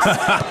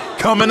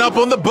 Coming up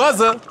on the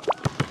buzzer.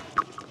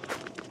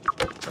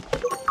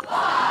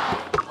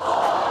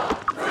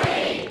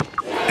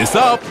 It's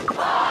up.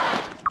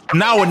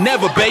 Now or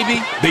never,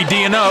 baby. They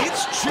D'ing up.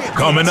 It's champion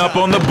Coming up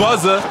time. on the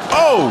buzzer.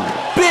 Oh,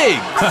 big.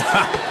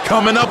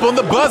 Coming up on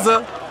the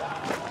buzzer.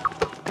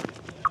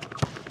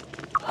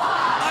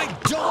 I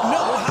don't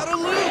know how to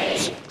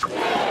lose.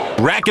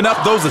 Racking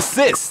up those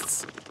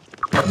assists.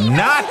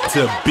 Not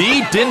to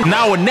be didn't.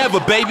 Now or never,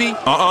 baby.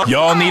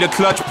 Y'all need a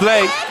clutch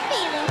play.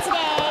 Bad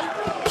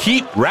feeling today.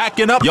 Keep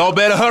racking up. Y'all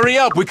better hurry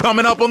up. We're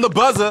coming up on the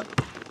buzzer.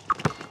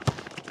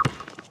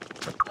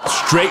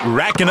 Straight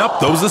racking up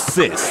those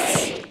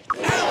assists.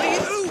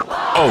 Alley-oop.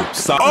 Oh,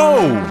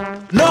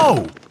 oh,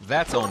 no.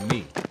 That's on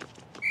me.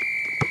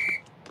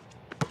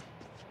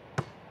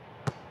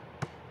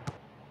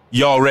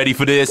 Y'all ready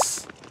for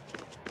this?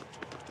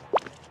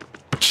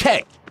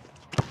 Check.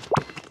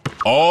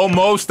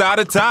 Almost out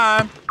of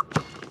time.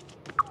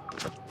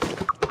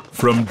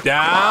 From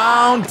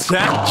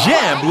downtown,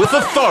 jammed with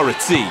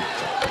authority.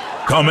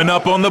 Coming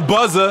up on the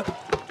buzzer.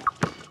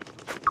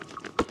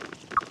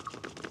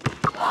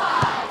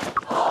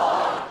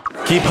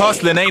 Keep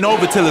hustling, ain't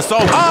over till it's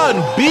over.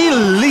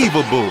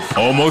 Unbelievable.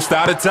 Almost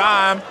out of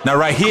time. Now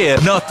right here,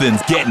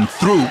 nothing's getting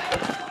through.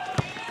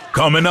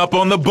 Coming up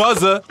on the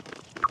buzzer.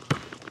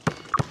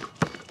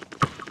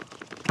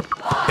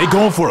 They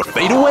going for a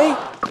fadeaway?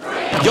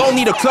 Y'all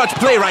need a clutch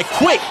play right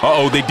quick.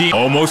 Uh-oh, they did.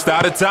 Almost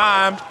out of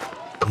time.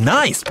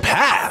 Nice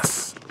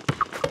pass.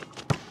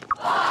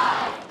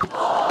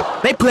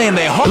 They playing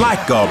their heart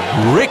like a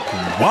brick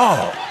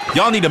wall.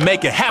 Y'all need to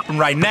make it happen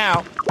right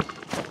now.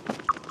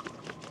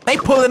 They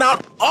pulling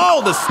out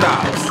all the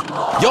stops.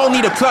 Y'all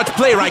need a clutch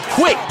play right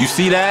quick. You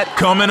see that?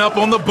 Coming up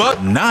on the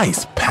butt.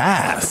 Nice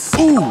pass.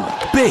 Ooh,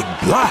 big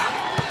block.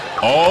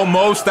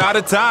 Almost out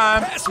of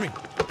time. Pass me.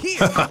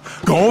 Here.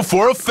 Going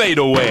for a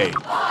fadeaway.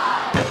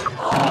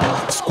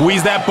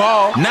 Squeeze that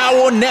ball. Now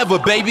or never,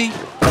 baby.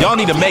 Y'all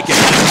need to make it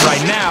happen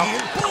right now.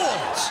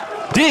 Balls.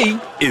 D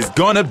is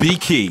gonna be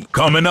key.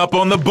 Coming up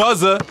on the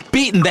buzzer.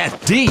 Beating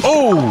that D.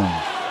 Oh,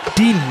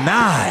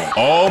 denied.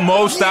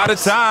 Almost out of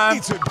time.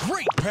 It's a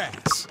great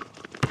pass.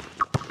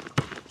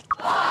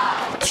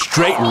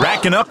 Straight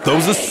racking up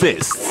those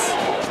assists.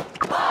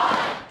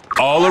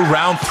 All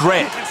around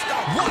threat.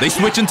 They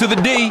switching to the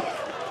D.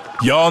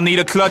 Y'all need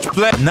a clutch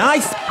play.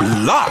 Nice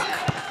block.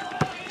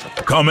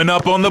 Coming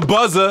up on the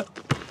buzzer.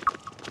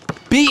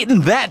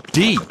 Beating that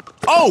D.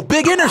 Oh,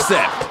 big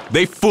intercept.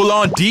 They full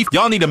on deep.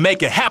 Y'all need to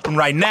make it happen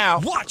right now.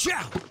 Watch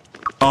out.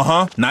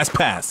 Uh-huh. Nice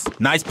pass.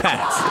 Nice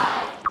pass.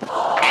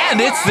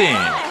 And it's in.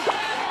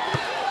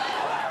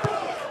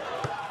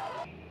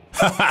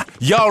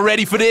 Y'all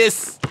ready for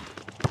this?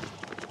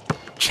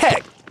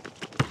 Check.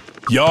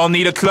 Y'all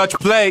need a clutch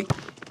play.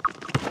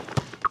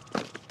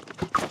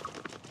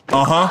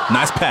 Uh-huh.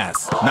 Nice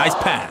pass. Nice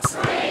pass.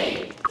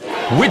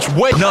 Which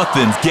way?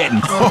 Nothing's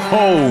getting.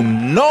 Oh,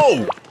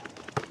 no.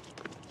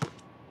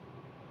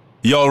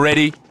 Y'all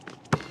ready?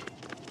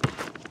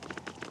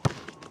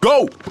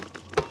 Go.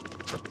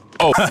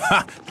 Oh,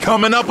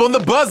 coming up on the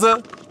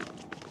buzzer.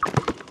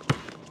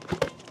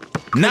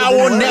 Now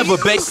or never,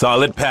 babe.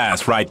 Solid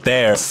pass right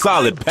there.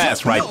 Solid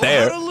pass right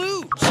there.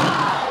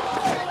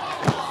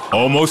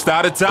 Almost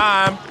out of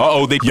time.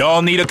 Uh-oh,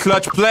 y'all need a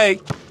clutch play.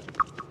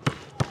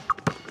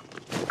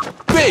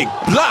 Big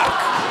block.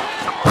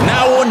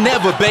 Now or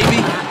never,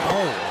 baby.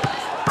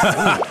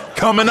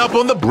 Coming up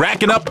on the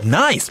racking up.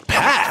 Nice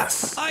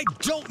pass. I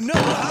don't know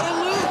how to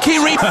lose.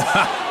 Kiri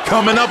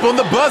coming up on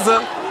the buzzer.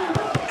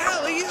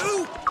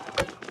 Alley-oop.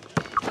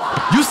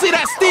 You see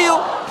that steal?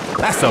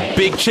 That's a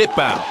big chip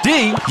out.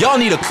 D, y'all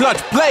need a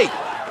clutch play.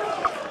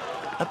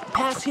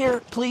 Pass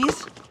here,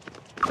 please.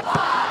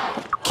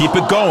 Keep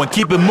it going,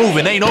 keep it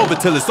moving. Ain't over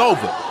till it's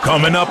over.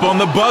 Coming up on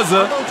the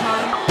buzzer.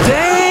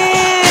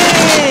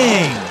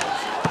 Dang!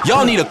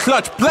 Y'all need a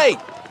clutch play.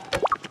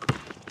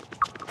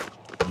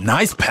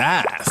 Nice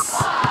pass.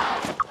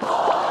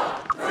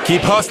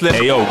 Keep hustling.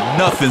 Hey, yo,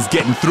 nothing's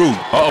getting through.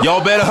 Uh-oh,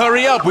 y'all better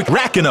hurry up. We're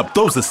racking up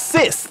those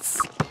assists.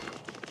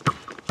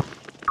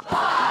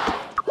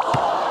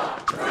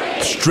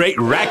 Straight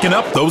racking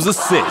up those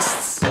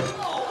assists.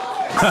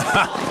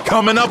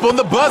 Coming up on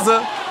the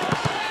buzzer.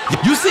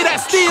 You see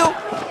that steal?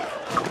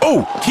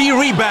 Oh, key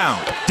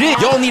rebound.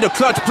 Y'all need a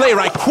clutch play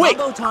right quick. I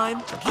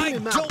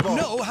don't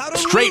know how to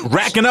Straight lose.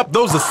 racking up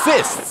those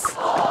assists.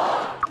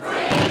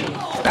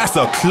 That's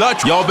a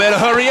clutch. Y'all better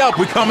hurry up.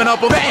 We're coming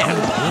up on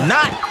bam.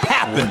 Not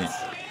happening.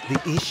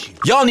 The issue.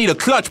 Y'all need a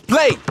clutch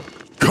play.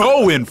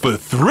 Going for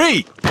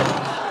three.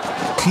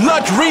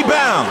 Clutch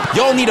rebound.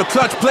 Y'all need a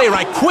clutch play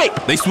right quick.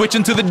 They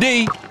switching to the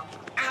D.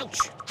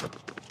 Ouch.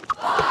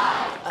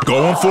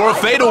 Going for a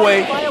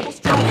fadeaway.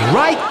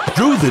 Right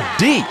through the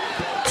D.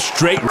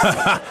 Straight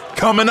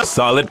coming up.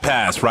 Solid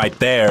pass right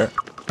there.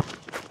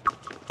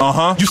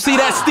 Uh-huh. You see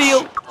that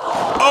steal?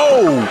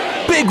 Oh,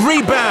 big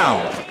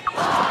rebound.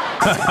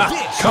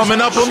 Coming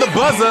up on the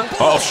buzzer.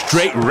 Oh,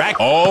 straight rack.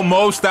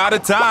 Almost out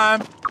of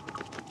time.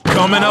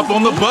 Coming up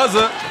on the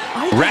buzzer.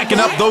 Racking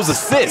up those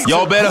assists.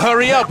 Y'all better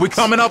hurry up. We're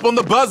coming up on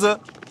the buzzer.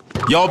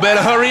 Y'all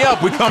better hurry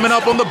up. We're coming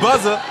up on the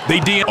buzzer. They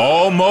did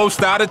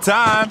almost out of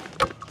time.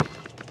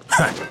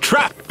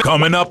 Trap.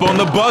 Coming up on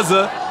the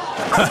buzzer.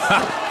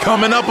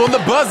 Coming up on the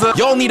buzzer.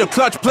 Y'all need a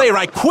clutch play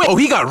right quick. Oh,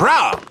 he got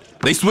robbed.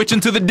 They switching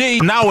to the D.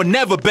 Now or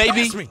never,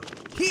 baby. Pass me.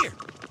 Here.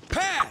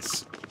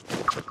 Pass.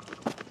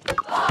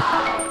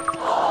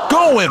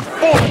 Going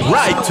forth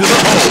right to the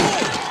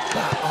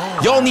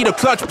hole. Y'all need a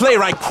clutch play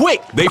right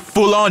quick. They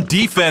full on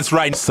defense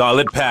right.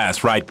 Solid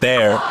pass right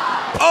there.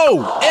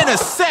 Oh,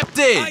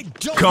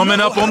 intercepted. Coming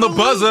up on the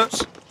buzzer.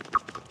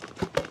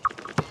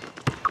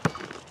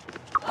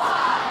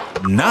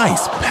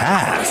 Nice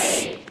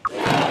pass.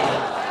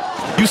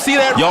 You see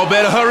that? Y'all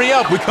better hurry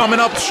up. We're coming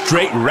up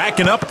straight,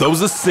 racking up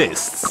those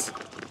assists.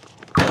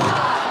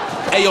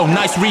 Ayo,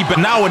 nice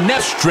rebound. Now a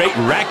net straight,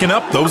 racking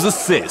up those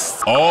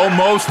assists.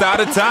 Almost out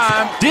of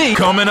time. D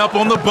coming up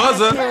on the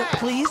buzzer. Here,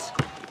 please.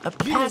 A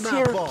pass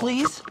here,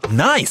 please.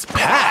 Nice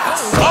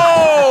pass.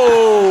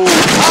 Oh!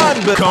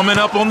 Coming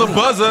up on the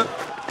buzzer.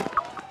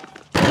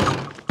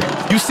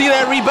 You see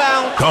that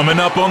rebound? Coming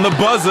up on the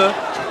buzzer.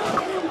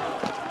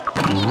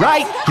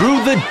 Right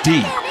through the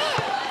D.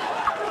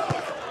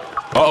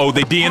 Uh-oh,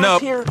 they D'ing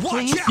up. Here,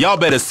 please. Y'all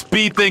better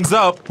speed things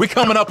up. We're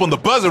coming up on the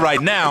buzzer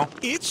right now.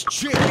 It's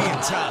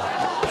champion time.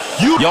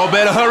 Y'all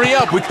better hurry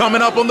up. We're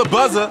coming up on the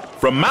buzzer.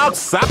 From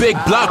outside. Big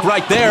block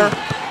right there.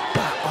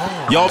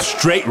 Y'all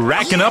straight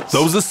racking up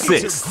those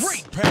assists.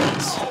 Great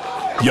pass.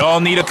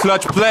 Y'all need a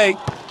clutch play.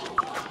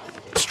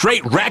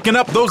 Straight racking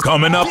up those.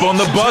 Coming up on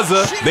the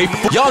buzzer.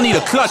 Y'all need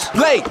a clutch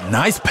play.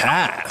 Nice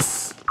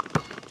pass.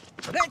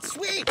 Let's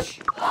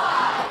switch.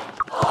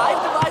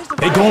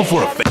 They going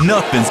for a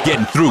nothing's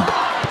getting through.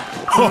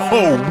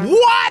 Oh,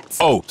 what?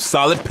 Oh,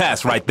 solid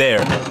pass right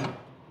there.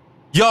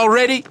 Y'all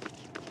ready?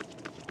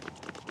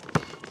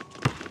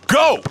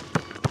 Go!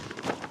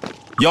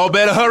 Y'all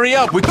better hurry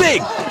up with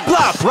big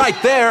block right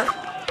there.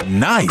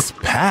 Nice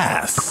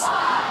pass.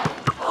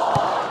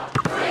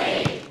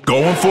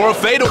 Going for a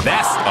fatal.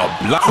 That's a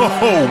block.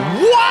 Oh,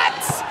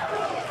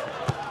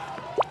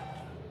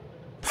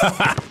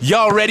 what?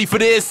 Y'all ready for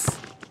this?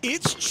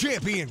 It's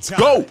champion time.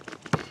 Go!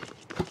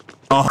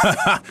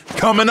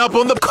 Coming up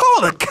on the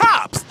call the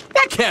cops.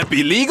 That can't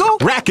be legal.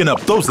 Racking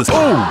up those.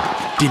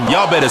 Oh,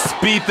 y'all better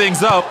speed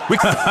things up.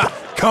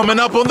 Coming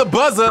up on the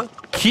buzzer.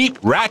 Keep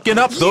racking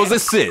up those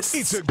assists.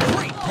 It's a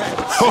great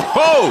pass.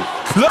 Ho-ho!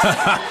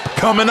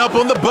 Coming up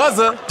on the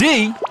buzzer.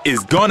 D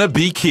is gonna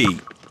be key.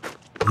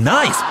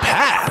 Nice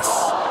pass.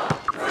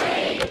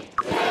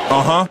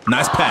 Uh-huh,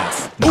 nice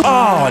pass.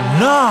 Oh,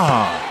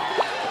 nah.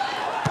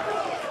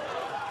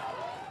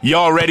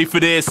 Y'all ready for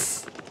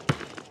this?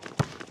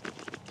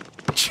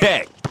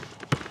 Check.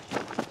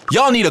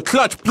 Y'all need a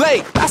clutch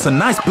play. That's a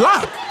nice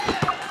block.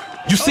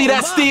 You see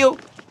that steal?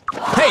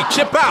 Hey,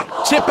 chip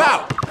out, chip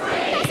out.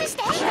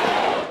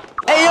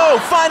 Ayo,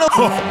 final.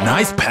 Oh,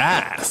 nice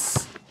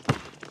pass.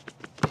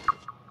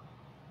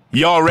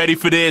 Y'all ready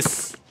for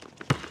this?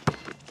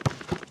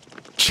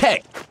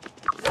 Check.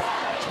 7,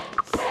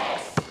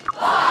 6,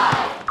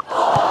 5,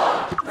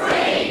 4,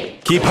 3.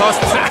 Keep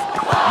hustling.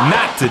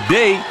 Not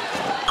today.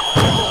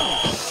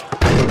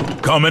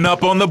 Coming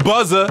up on the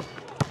buzzer.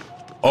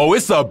 Oh,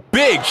 it's a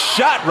big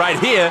shot right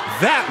here.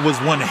 That was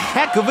one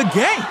heck of a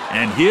game.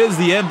 And here's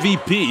the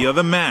MVP of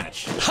the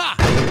match. Ha!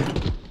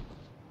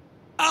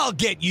 I'll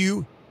get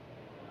you.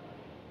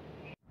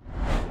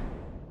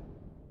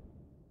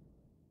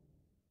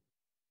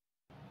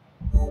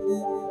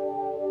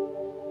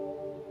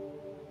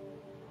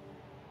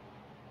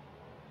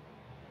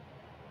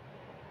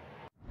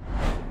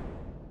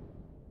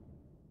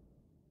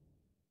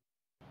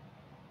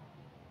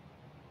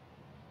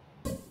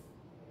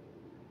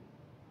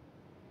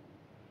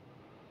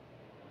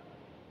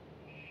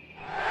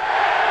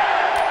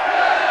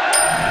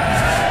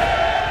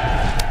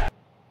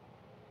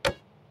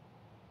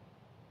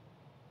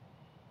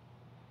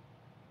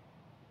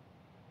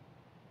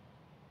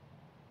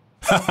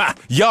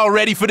 Y'all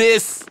ready for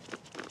this?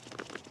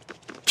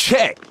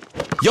 Check.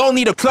 Y'all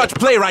need a clutch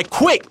play right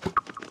quick.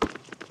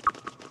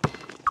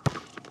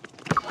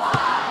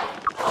 5,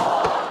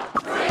 4,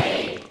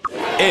 3, 2.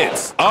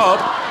 It's up.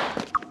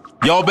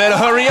 Y'all better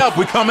hurry up.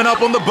 We're coming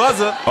up on the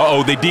buzzer.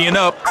 Uh-oh, they D'ing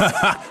up.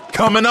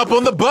 Coming up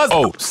on the buzzer.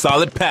 Oh,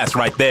 solid pass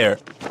right there.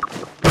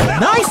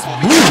 Nice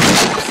move.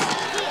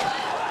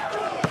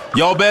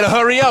 Y'all better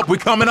hurry up. We're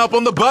coming up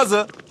on the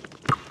buzzer.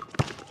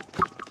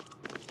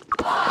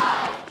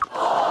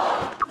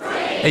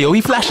 Hey, yo,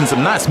 he flashing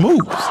some nice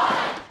moves.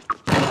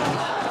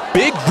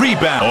 Big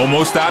rebound.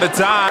 Almost out of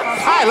time.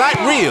 Highlight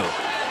reel.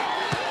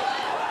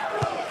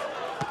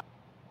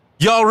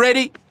 Y'all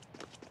ready?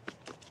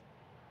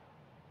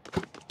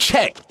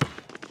 Check.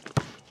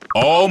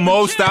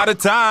 Almost out of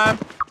time.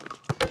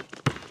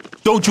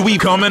 Don't you be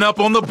coming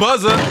up on the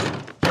buzzer.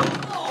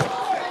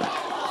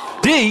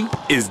 D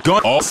is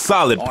gonna. Oh,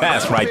 solid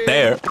pass right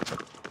there.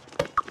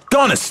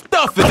 Gonna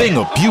stuff it. Thing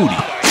of beauty.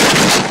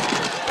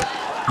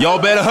 Y'all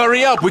better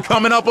hurry up. We're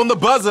coming up on the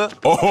buzzer.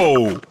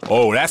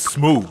 Oh, that's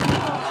smooth.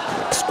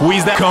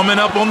 Squeeze that. Coming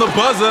up on the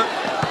buzzer.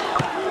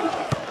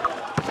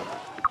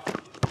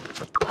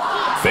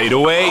 Fade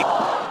away.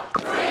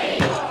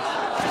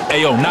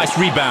 Ayo, nice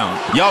rebound.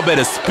 Y'all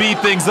better speed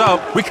things up.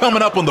 We're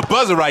coming up on the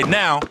buzzer right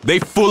now. They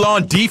full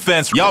on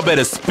defense. Y'all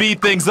better speed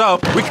things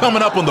up. We're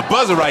coming up on the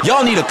buzzer right.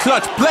 Y'all need a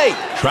clutch play.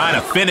 Trying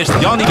to finish.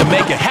 Y'all need to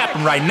make it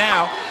happen right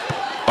now.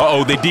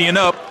 Uh-oh, they D'ing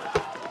up.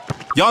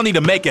 Y'all need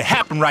to make it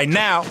happen right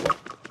now.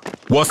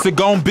 What's it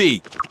gonna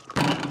be?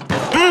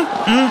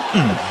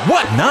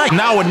 What?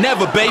 Now or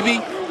never,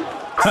 baby.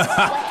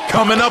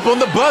 Coming up on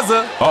the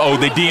buzzer. Uh-oh,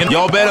 they D'ing.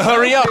 Y'all better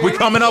hurry up. We're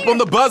coming up on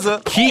the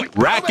buzzer. Keep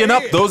racking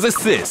up those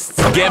assists.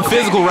 Getting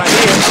physical right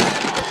here.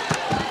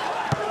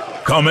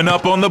 Coming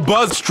up on the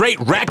buzz. Straight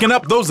racking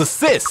up those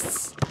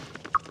assists.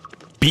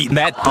 Beating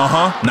that.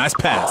 Nice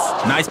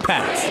pass. Nice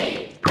pass.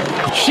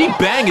 She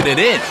banging it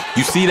in.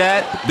 You see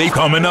that? They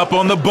coming up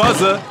on the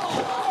buzzer.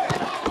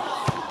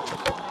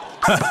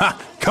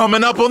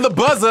 Coming up on the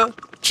buzzer.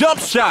 Jump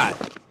shot.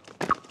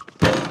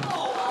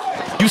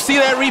 You see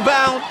that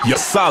rebound? Your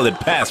solid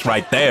pass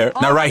right there.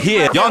 Now right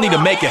here, y'all need to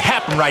make it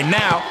happen right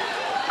now.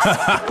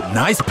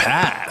 Nice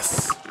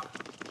pass.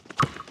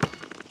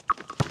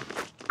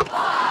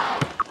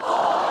 5,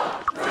 4,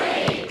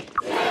 3,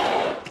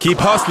 2. Keep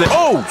hustling.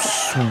 Oh,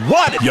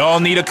 swat. Y'all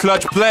need a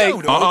clutch play.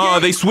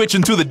 They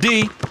switching to the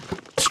D.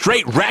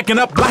 Straight racking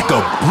up like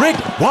a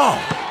brick wall.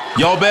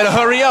 Y'all better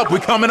hurry up. We're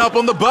coming up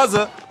on the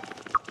buzzer.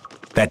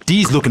 That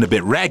D's looking a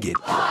bit ragged.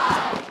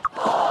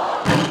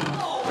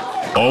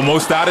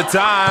 Almost out of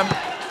time.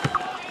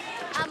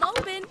 I'm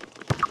open.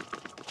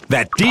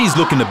 That D's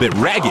looking a bit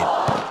ragged.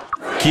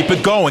 Keep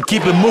it going,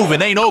 keep it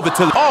moving. Ain't over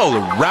till all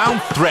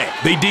around threat.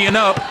 They D'ing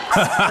up.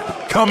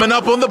 Coming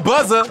up on the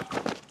buzzer.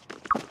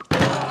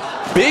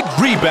 Big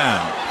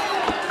rebound.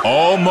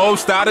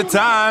 Almost out of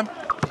time.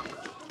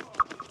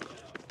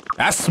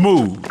 That's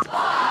smooth.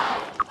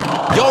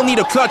 Y'all need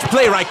a clutch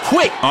play right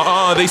quick.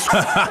 They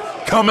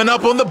coming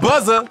up on the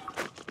buzzer.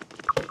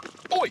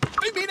 Oi,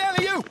 they mean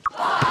alley-oop.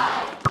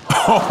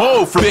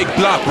 Oh, big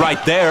block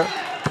right there.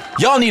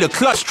 Y'all need a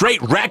clutch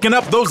straight racking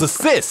up those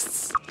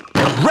assists.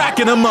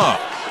 Racking them up.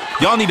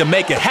 Y'all need to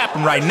make it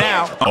happen right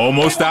now.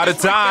 Almost out of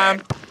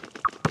time.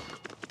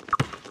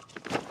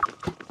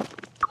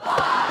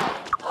 5,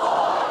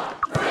 4,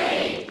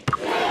 3,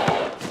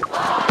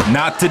 2.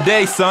 Not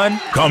today, son.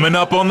 Coming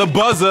up on the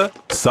buzzer.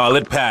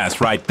 Solid pass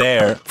right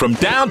there from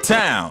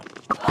downtown.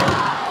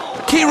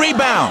 Key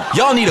rebound.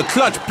 Y'all need a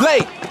clutch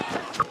play.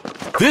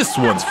 This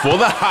one's for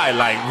the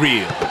highlight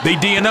reel. They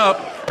D'ing up.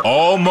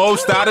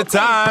 Almost out of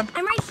time.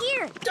 I'm right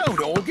here. Don't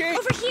all get.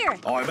 Over here.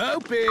 I'm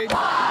open.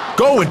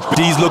 Going.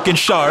 D's looking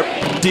sharp.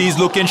 D's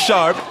looking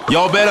sharp.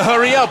 Y'all better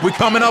hurry up. We're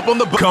coming up on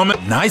the coming.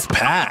 Nice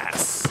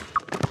pass.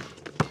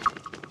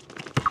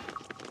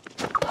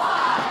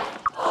 5,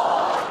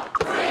 4,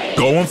 3.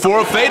 Going for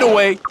a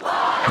fadeaway.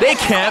 They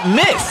can't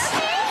miss.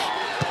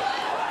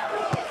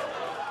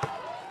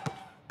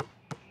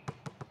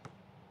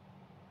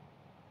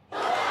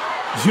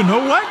 You know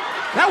what?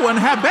 That wasn't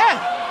half bad.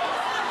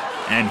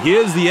 And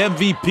here's the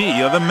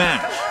MVP of the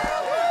match.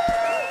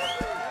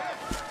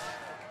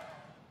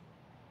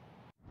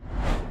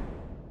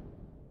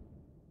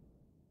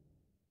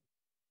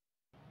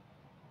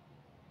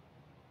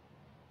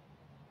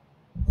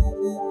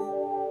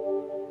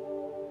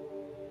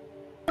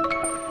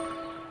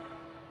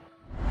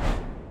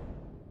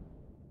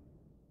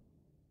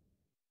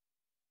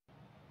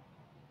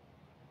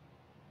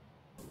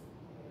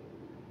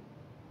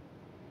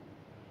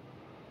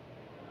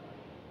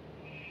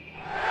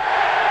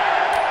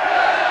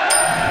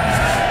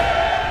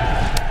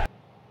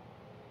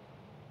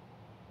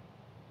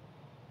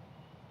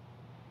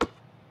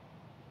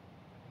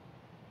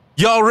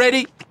 Y'all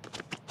ready?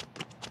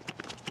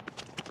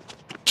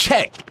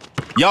 Check.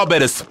 Y'all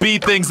better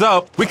speed things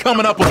up. We're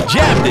coming up on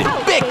jabbed it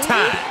big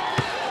time.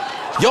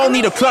 Y'all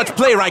need a clutch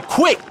play right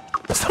quick.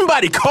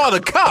 Somebody call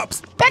the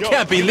cops. That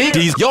can't be legal.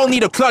 Y'all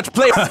need a clutch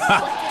play.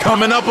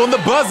 Coming up on the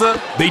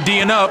buzzer. They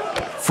D'ing up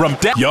from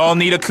down. Y'all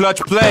need a clutch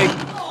play.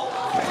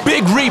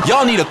 Big reap.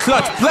 Y'all need a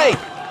clutch play.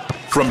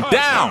 From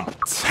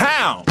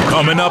downtown.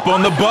 Coming up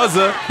on the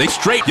buzzer. They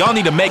straight. Y'all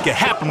need to make it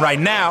happen right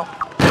now.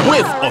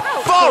 With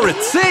authority.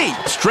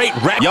 Straight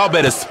rap. Y'all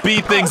better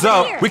speed things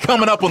up. We're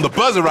coming up on the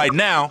buzzer right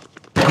now.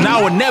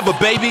 Now or never,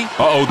 baby.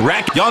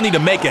 Rack. Y'all need to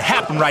make it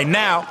happen right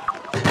now.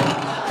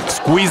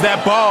 Squeeze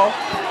that ball.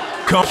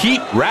 Come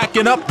keep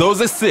racking up those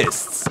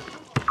assists.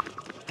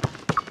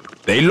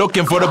 They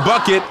looking for the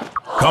bucket.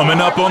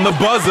 Coming up on the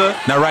buzzer.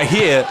 Now right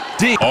here,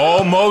 D.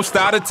 Almost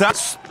out of time.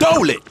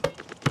 Stole it.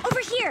 Over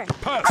here.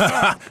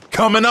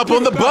 Coming up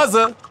on the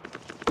buzzer.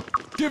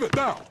 Give it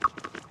now.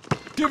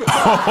 Give it.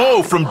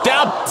 From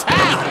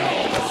downtown.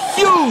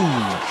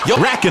 Huge. Yo,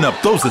 racking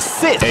up those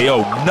assists.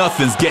 Ayo,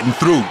 nothing's getting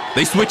through.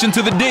 They switching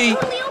to the D.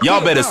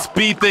 Y'all better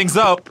speed things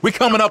up. We're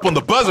coming up on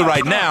the buzzer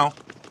right now.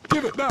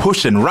 Give it now.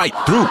 Pushing right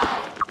through.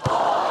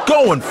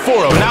 Going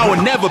for a now or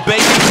never,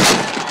 baby.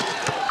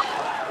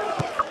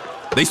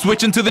 They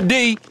switching to the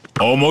D.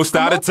 Almost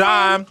out of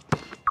time.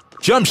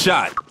 Jump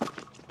shot.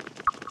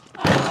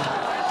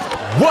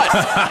 What?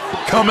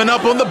 Coming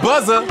up on the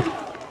buzzer.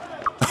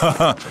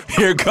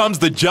 Here comes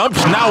the jump.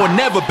 Now or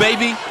never,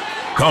 baby.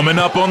 Coming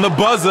up on the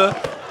buzzer.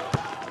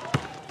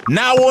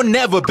 Now or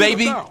never,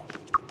 baby.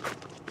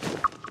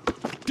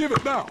 Give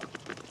it now.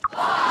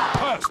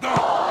 Pass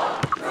now.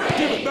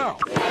 Give it now.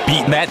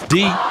 Beating that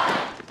D.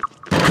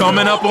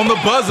 Coming up on the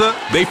buzzer.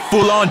 They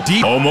full on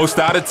D. Almost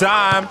out of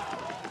time.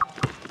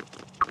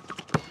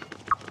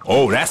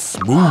 Oh, that's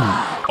smooth.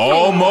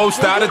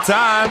 Almost out of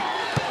time.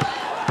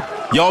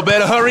 Y'all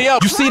better hurry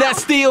up. You see that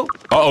steal?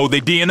 Uh-oh, they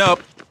D'ing up.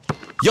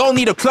 Y'all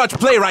need a clutch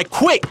play right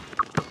quick.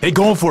 They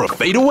going for a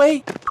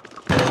fadeaway?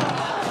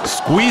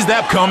 Squeeze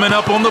that. Coming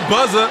up on the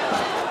buzzer.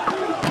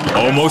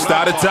 Almost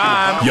out of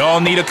time. Y'all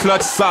need a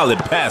clutch solid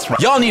pass.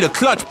 Y'all need a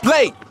clutch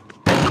play.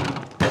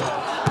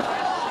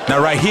 Now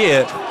right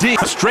here, D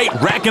straight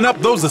racking up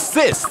those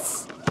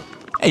assists.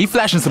 Hey, he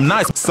flashing some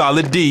nice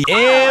solid D.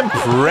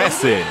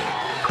 Impressive.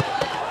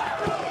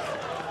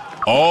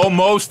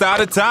 Almost out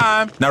of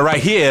time. Now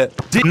right here,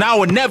 D now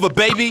or never,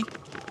 baby.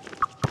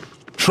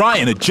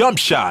 Trying a jump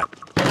shot.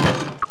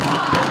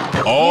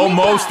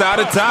 Almost out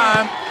of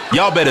time.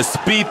 Y'all better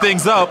speed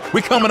things up.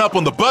 We're coming up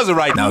on the buzzer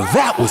right now.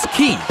 That was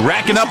key.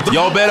 Racking up.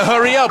 Y'all better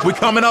hurry up. We're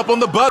coming up on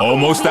the buzzer.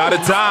 Almost out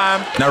of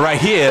time. Now right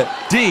here,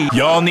 D,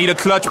 y'all need a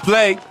clutch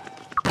play.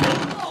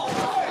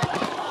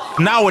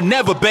 Now or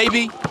never,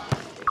 baby.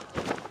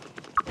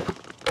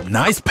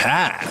 Nice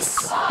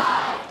pass.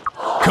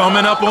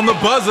 Coming up on the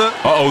buzzer.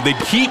 Uh-oh, they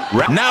keep.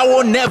 Now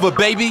or never,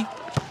 baby.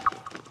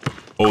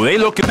 Oh, they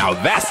looking. Now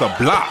that's a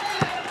block.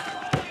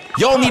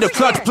 Y'all need a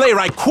clutch play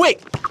right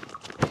quick.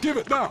 Give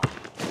it now.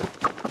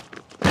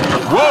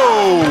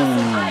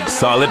 Whoa!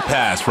 Solid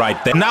pass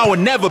right there. Now or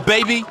never,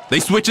 baby. They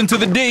switching to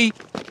the D.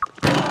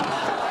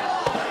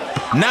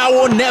 Now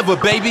or never,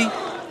 baby.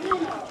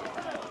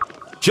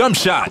 Jump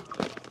shot.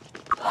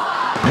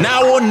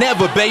 Now or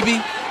never,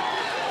 baby.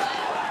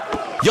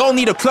 Y'all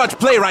need a clutch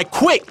play right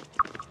quick.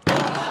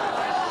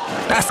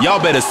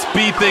 Y'all better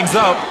speed things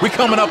up. We're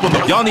coming up on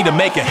the. Y'all need to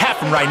make it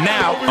happen right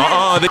now.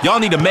 Y'all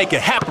need to make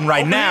it happen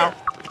right now.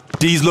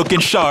 D's looking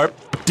sharp.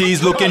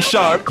 D's looking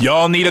sharp.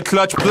 Y'all need a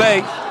clutch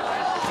play.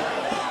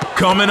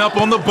 Coming up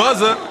on the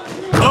buzzer.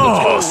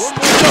 Oh,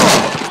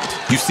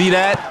 stop. You see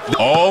that?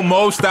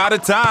 Almost out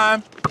of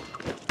time.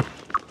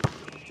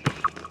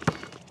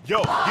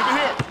 Yo, give it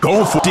here.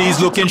 Going for D's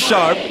looking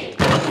sharp.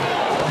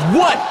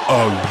 What?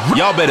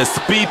 Y'all better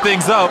speed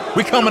things up.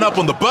 We're coming up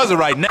on the buzzer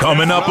right now.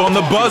 Coming up on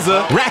the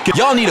buzzer. Racket.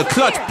 Y'all need a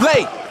clutch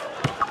play.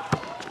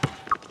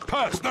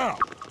 Pass now.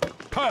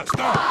 Pass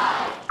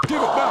now.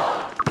 Give it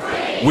now.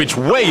 Which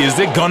way is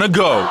it gonna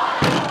go?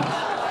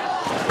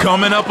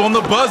 Coming up on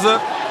the buzzer.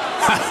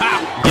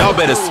 Y'all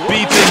better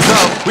speed things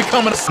up. We're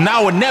coming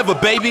now or never,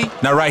 baby.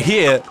 Now right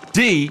here,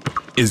 D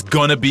is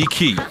gonna be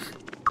key.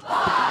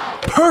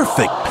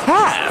 Perfect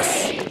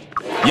pass.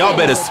 Y'all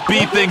better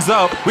speed things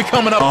up. We're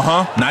coming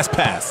up. Nice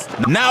pass.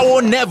 Now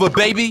or never,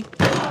 baby.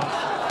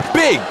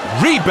 Big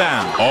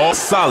rebound. All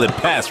solid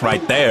pass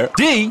right there.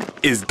 D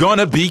is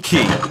gonna be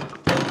key.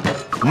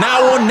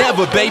 Now or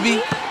never,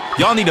 baby.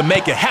 Y'all need to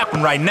make it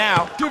happen right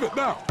now. Give it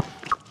now.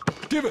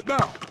 Give it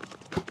now.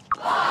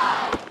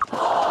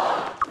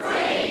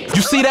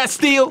 You see that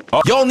steal?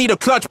 Y'all need a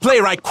clutch play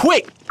right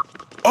quick.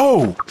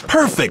 Oh,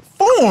 perfect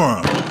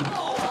form.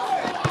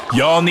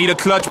 Y'all need a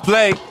clutch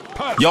play.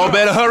 Y'all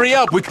better hurry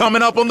up. We're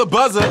coming up on the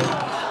buzzer.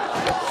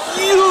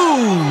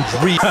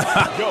 Huge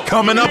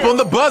coming up on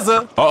the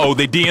buzzer. Uh-oh,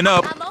 they D'ing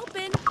up. I'm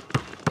open.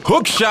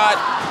 Hook shot.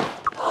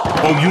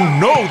 Oh, you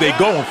know they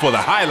going for the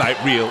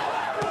highlight reel.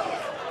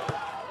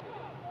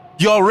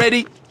 Y'all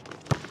ready?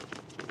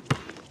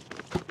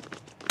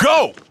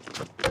 Go!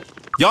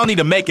 Y'all need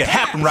to make it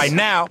happen right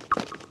now.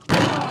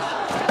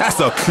 That's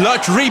a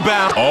clutch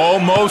rebound.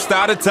 Almost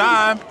out of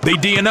time. They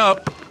D'ing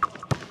up.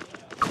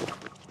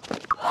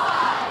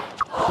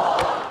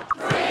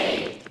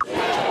 3,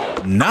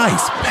 2.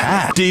 Nice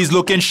pass. D's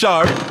looking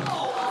sharp.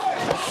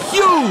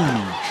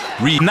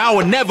 Huge. Now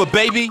or never,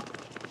 baby.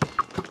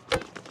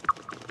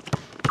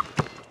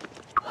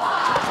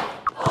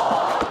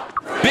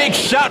 Big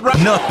shot right.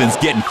 Nothing's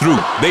getting through.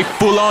 They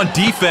full on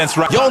defense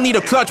right. Y'all need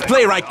a clutch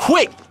play right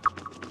quick.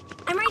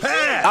 I'm right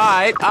here.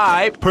 All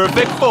right.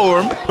 Perfect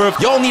form.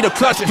 Y'all need a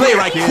clutch play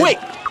right quick.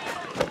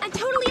 I'm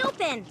totally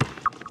open.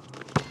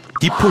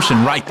 Keep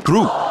pushing right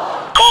through.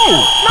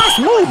 Oh, nice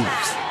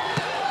moves.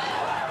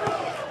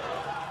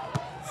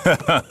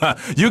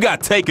 You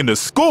got taken to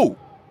school.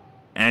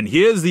 And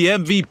here's the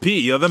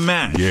MVP of the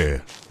match.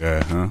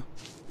 Yeah.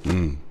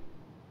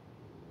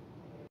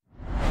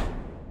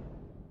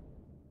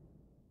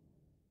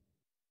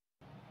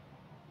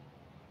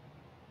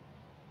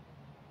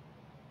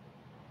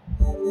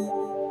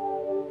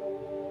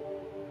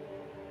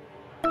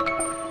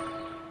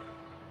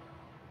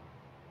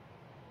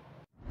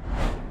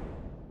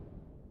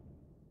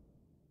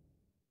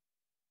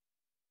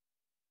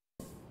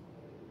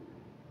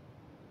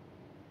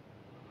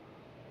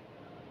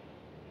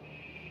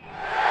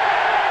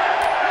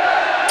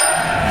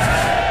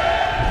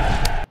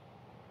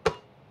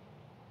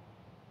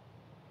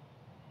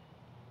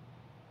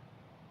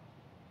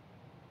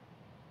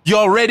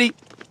 Y'all ready?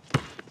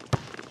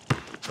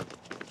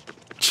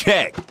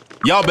 Check.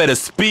 Y'all better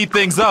speed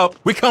things up.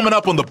 We're coming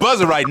up on the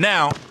buzzer right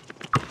now.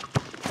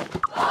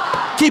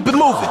 Keep it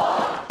moving.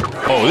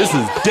 Oh, this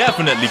is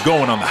definitely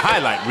going on the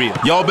highlight reel.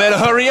 Y'all better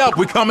hurry up.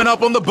 We're coming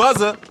up on the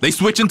buzzer. They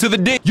switching to the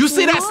D. You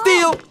see that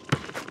steal?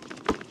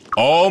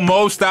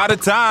 Almost out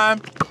of time.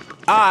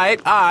 All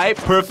right,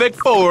 perfect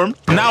form.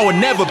 Now or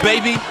never,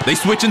 baby. They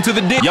switching to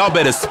the D. Y'all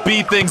better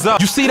speed things up.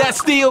 You see that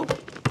steal?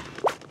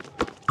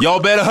 Y'all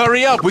better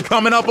hurry up. We're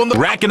coming up on the...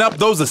 Racking up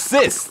those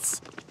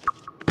assists.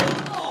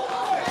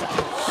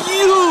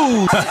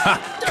 You!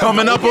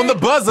 Coming up on the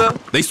buzzer.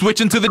 They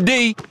switching to the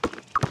D.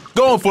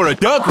 Going for a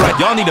dunk right.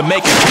 Y'all need to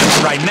make it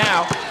happen right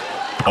now.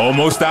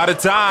 Almost out of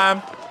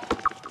time.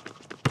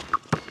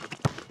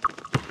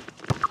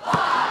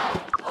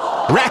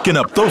 Racking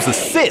up those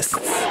assists.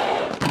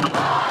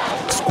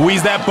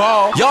 Squeeze that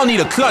ball. Y'all need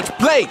a clutch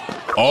play.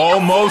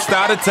 Almost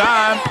out of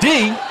time.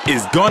 D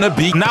is gonna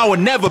be now or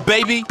never,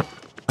 baby.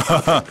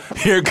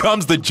 Here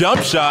comes the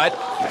jump shot.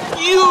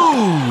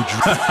 Huge.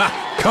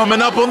 Coming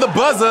up on the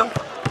buzzer.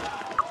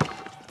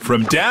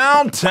 From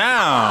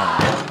downtown.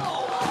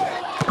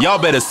 Y'all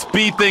better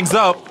speed things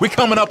up. We're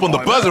coming up on the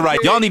buzzer right.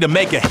 Y'all need to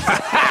make it.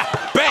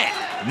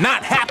 Bam!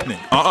 Not happening.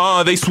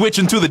 They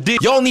switching to the D.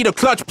 Y'all need a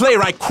clutch play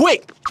right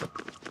quick.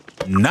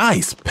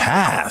 Nice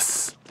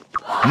pass.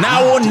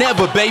 Now or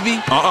never,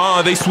 baby.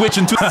 They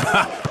switching to...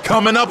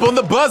 Coming up on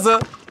the buzzer.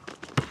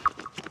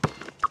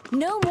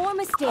 No more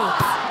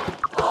mistakes.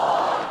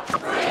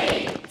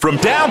 From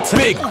downtown.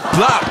 Big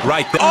block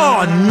right there.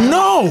 Oh,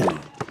 no!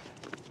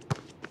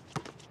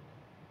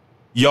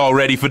 Y'all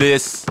ready for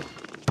this?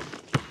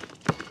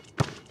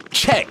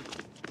 Check.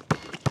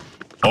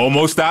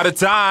 Almost out of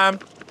time.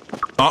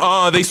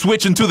 They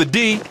switching to the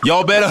D.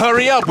 Y'all better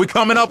hurry up. We're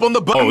coming up on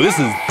the buzzer. Oh, this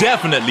is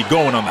definitely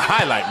going on the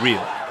highlight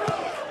reel.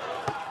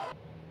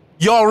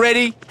 Y'all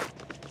ready?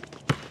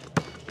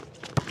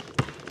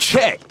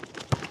 Check.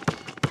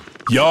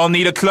 Y'all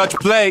need a clutch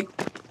play.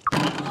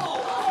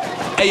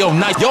 Hey, yo,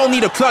 nice. Y'all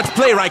need a clutch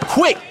play right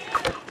quick.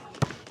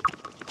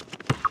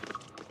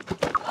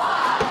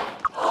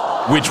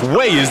 Which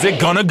way is it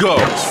gonna go?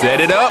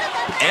 Set it up,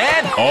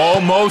 and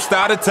almost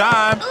out of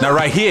time. Now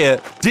right here,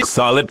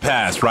 solid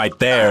pass right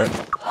there.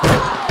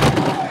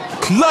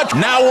 Clutch,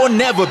 now or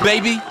never,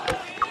 baby.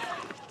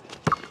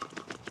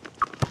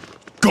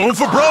 Going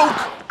for broke.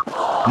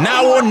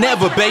 Now or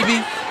never,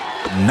 baby.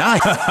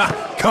 Nice.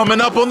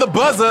 Coming up on the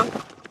buzzer.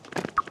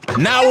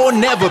 Now or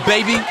never,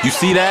 baby. You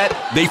see that?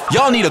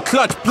 Y'all need a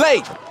clutch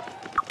play.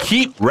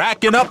 Keep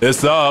racking up.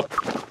 It's up.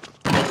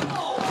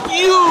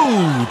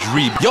 Huge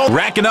rebound. Y'all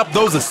racking up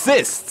those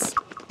assists.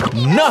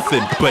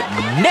 Nothing but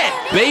net,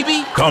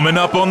 baby. Coming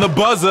up on the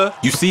buzzer.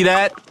 You see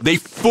that? They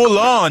full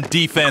on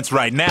defense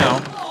right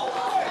now.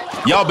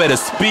 Y'all better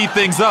speed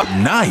things up.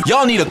 Nice.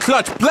 Y'all need a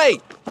clutch play.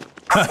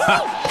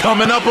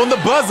 Coming up on the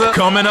buzzer.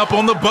 Coming up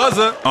on the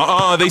buzzer.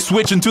 They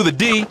switching to the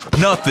D.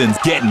 Nothing's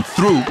getting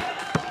through.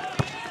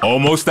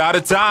 Almost out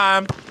of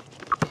time.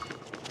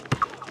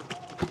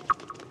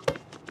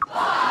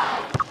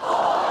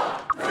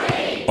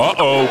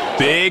 Uh-oh,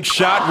 big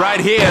shot right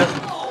here.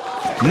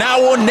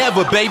 Now or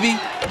never, baby.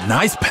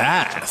 Nice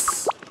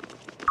pass.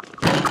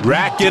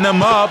 Racking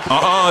them up.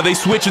 They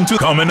switching to...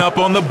 Coming up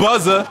on the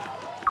buzzer.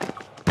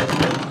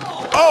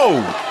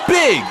 Oh,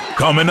 big.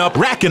 Coming up,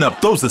 racking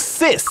up those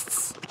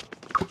assists.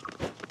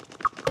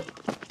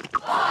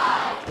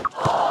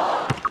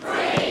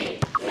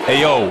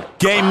 Hey, yo,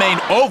 game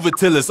ain't over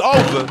till it's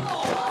over.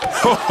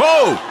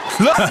 Ho-ho!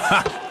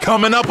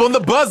 Coming up on the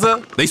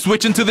buzzer. They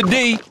switching to the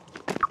D.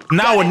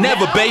 Now or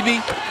never,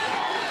 baby.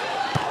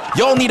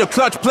 Y'all need a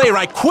clutch play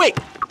right quick.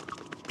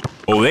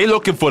 Oh, they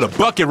looking for the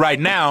bucket right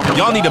now.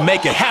 Y'all need to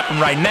make it happen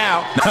right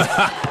now.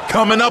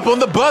 Coming up on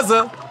the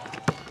buzzer.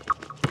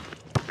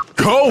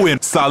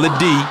 Going. Solid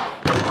D.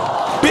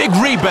 Big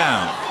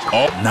rebound.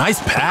 Oh, nice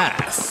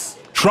pass.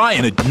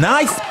 Trying a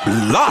nice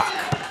block.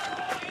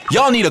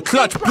 Y'all need a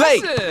clutch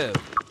play.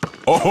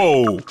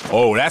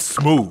 Oh, that's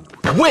smooth.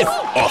 With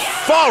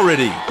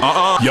authority.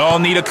 Y'all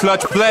need a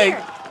clutch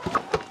play.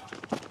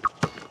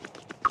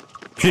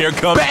 Here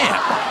comes...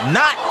 Bam!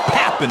 Not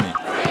happening.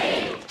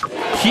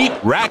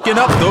 Keep racking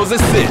up those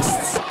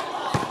assists.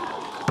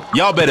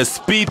 Y'all better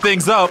speed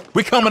things up.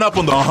 We're coming up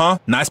on the...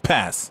 Nice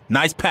pass.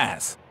 Nice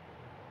pass.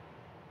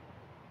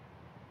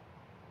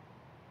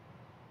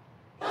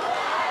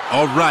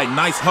 All right,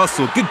 nice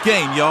hustle. Good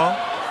game, y'all.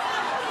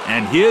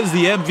 And here's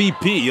the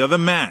MVP of the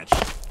match.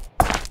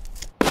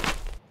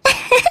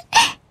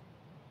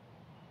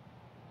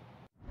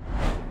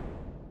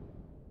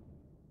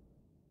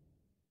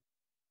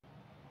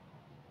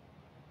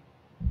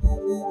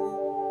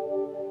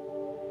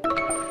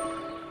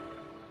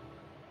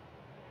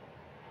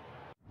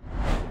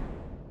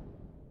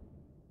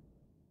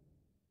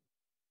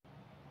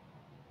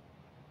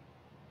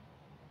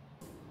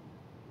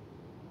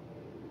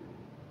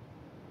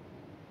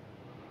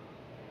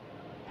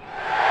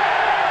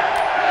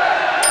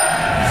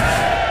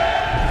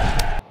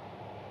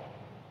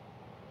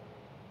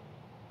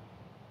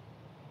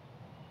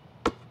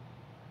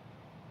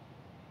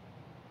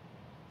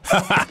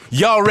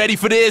 Y'all ready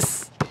for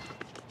this?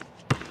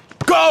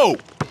 Go!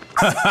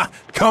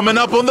 Coming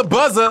up on the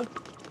buzzer.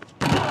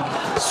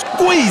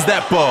 Squeeze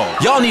that ball.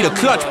 Y'all need a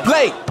clutch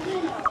play.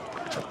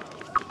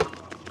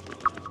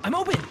 I'm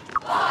open.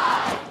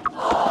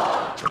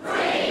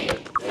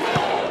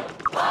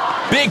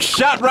 Big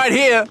shot right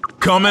here.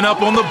 Coming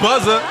up on the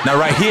buzzer. Now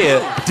right here,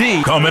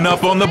 D coming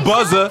up on the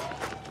buzzer.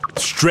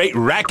 Straight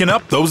racking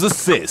up those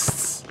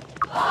assists.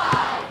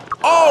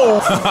 Oh!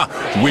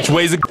 Which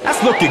way's it?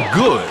 That's looking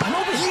good.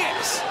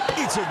 Yes!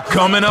 It's a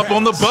Coming up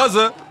on the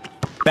buzzer.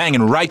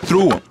 Banging right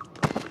through him.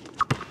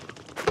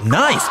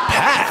 Nice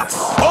pass.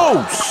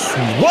 Oh,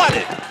 swat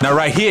it. Now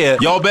right here,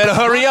 y'all better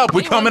hurry up.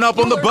 We're coming up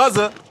on the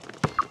buzzer.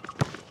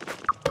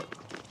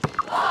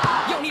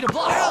 You don't need a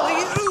block.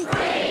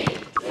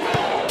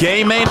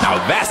 Game ain't. Now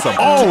that's a.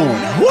 Oh,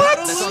 what?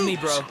 That's on me,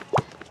 bro.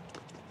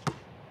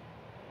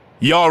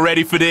 Y'all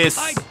ready for this?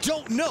 I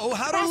don't know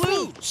how to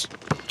lose.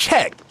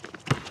 Check.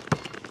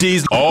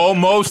 D's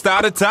almost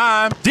out of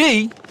time.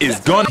 D is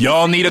gone.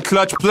 Y'all need a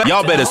clutch play.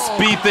 Y'all better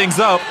speed things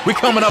up. We're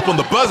coming up on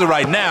the buzzer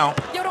right now.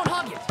 Yo, don't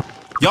hug it.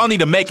 Y'all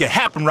need to make it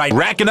happen right.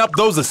 Racking up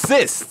those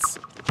assists.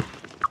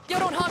 Yo,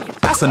 don't hug it.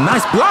 That's a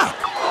nice block.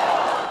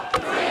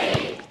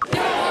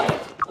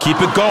 Keep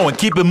it going,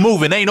 keep it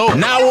moving, ain't over.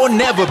 Now or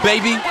never,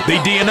 baby.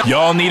 They D'ing up.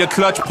 Y'all need a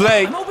clutch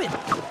play. I'm open.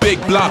 Big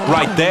block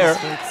right there.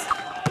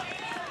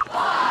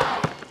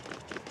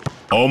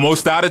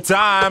 Almost out of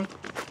time.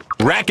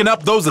 Racking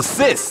up those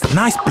assists.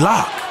 Nice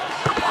block.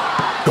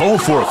 Going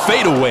for a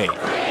fadeaway.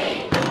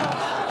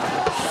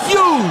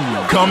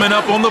 Huge. Coming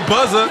up on the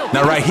buzzer.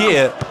 Now right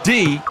here,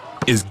 D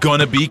is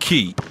gonna be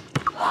key.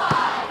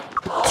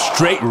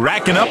 Straight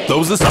racking up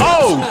those assists.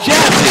 Oh,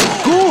 jabbed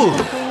it.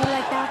 Good.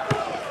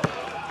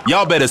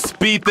 Y'all better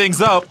speed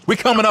things up. We're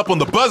coming up on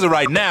the buzzer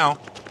right now.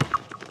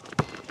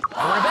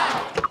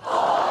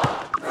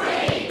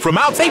 From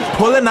out, they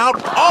pulling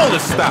out all the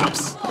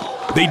stops.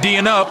 They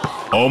D'ing up.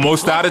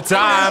 Almost out of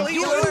time.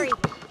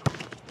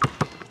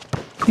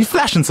 He's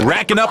flashing some.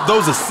 Racking up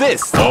those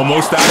assists.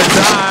 Almost out of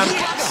time.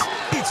 Yes!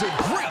 It's a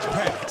great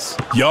pass.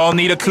 Y'all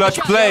need a clutch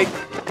play.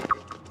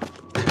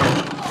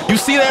 You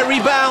see that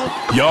rebound?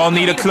 Y'all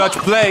need a clutch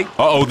play.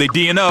 Uh-oh, they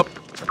D'ing up.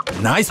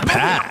 Nice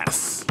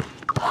pass.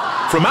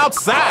 From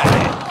outside.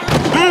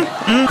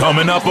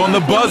 Coming up on the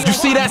buzz. You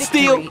see that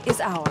steal? Is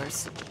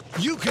ours.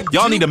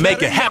 Y'all need to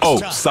make it happen.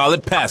 Oh,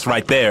 solid pass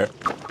right there.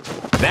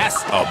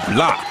 That's a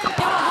block.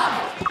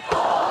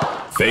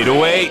 Fade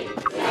away.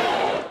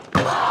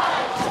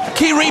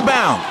 Key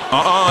rebound.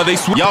 They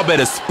y'all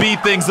better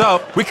speed things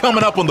up. We're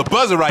coming up on the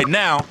buzzer right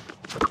now.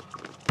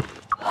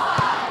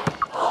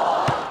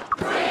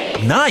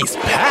 Nice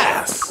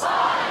pass.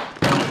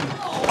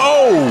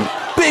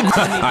 Oh, big.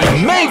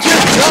 I made your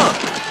dunk.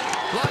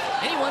 Block.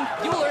 Anyone.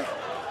 Bueller.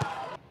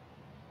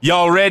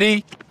 Y'all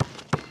ready?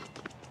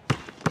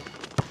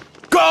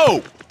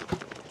 Go!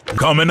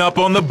 Coming up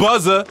on the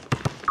buzzer.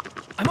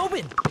 I'm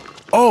open.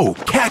 Oh,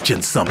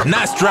 catching some.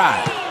 Nice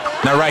drive.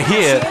 Now right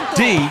here,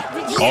 D,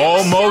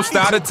 almost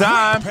out of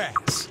time.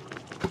 Pass.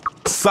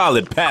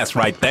 Solid pass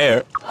right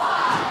there.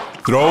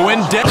 Throwing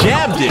down.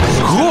 Jammed it.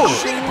 Good.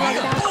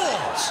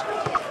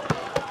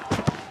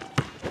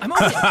 I'm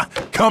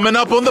open. Coming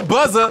up on the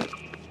buzzer.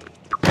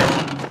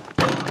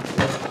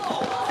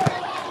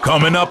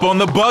 Coming up on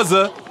the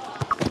buzzer.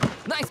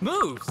 Nice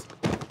moves.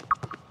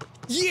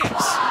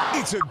 Yes!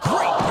 It's a great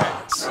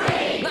pass.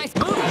 Nice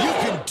move. You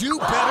can do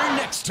better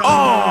next time.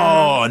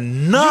 Oh, You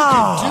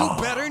no. can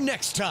do better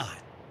next time.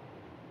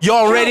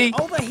 Y'all ready?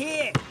 Over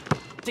here.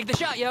 Take the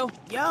shot, yo.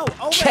 Yo,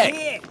 over Check.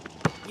 here.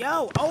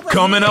 Yo, over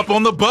Coming here. up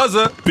on the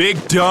buzzer. Big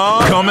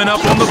dunk. Coming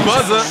up on the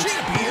buzzer.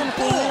 Champion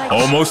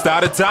ball. Almost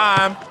out of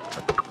time.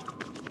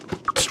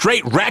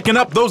 Straight racking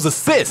up those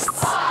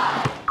assists.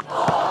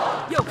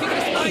 Yo, kick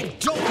it to I speed.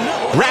 don't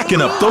know.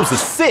 Racking up those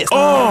assists.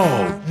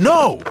 Oh,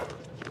 no.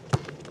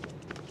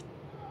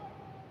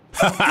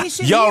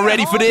 Y'all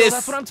ready for Yo, that's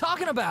this? what I'm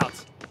talking about.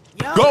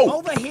 Yo, Go.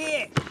 over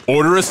here.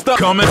 Order of stuff.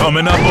 Coming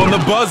up on the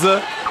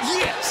buzzer.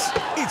 Yes!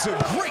 It's a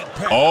great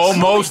pass.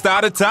 Almost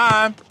out of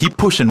time. Keep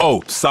pushing.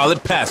 Oh,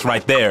 solid pass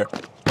right there.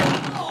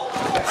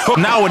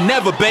 Now or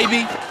never,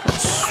 baby.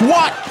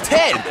 Swat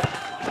Ted.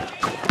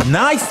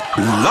 Nice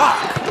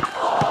block.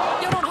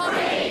 Yo, don't hug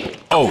it.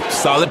 Oh,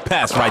 solid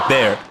pass right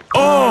there.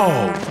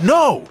 Oh,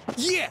 no.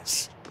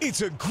 Yes!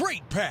 It's a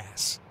great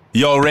pass.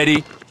 Y'all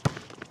ready?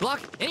 Block.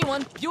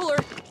 Anyone.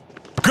 Bueller.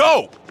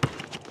 Go.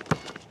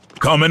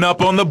 Coming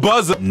up on the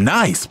buzzer.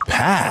 Nice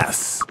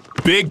pass.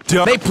 Big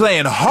dunk. They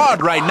playing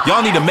hard right now.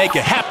 Y'all need to make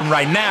it happen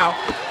right now.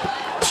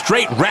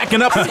 Straight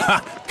racking up.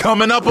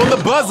 Coming up on the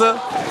buzzer.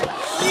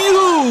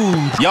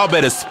 Huge. Y'all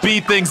better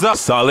speed things up.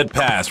 Solid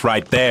pass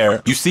right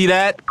there. You see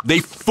that? They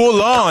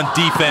full on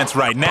defense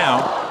right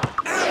now.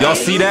 Y'all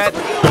see that?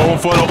 Going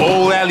for the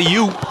old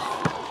alley-oop.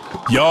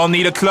 Y'all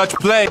need a clutch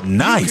play.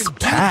 Nice You can do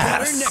better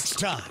pass. next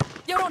time.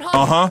 Yo, don't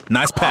hug it.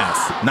 Nice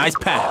pass. Nice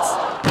pass.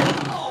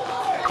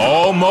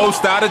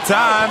 Almost out of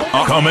time.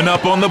 Coming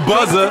up on the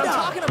buzzer. What are you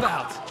talking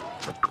about?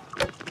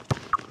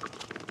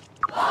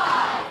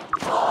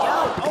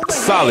 Yo, over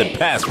Solid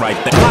pass right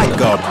there. Like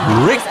a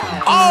brick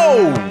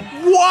Oh,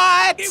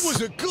 what? It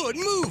was a good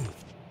move.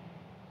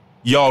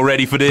 Y'all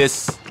ready for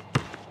this?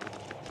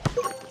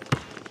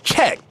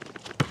 Check.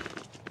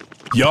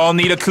 Y'all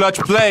need a clutch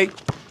play.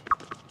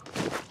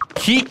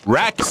 Keep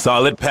rack.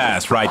 Solid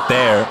pass right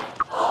there.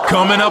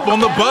 Coming up on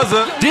the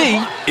buzzer.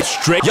 D, it's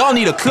straight. Y'all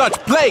need a clutch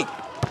play.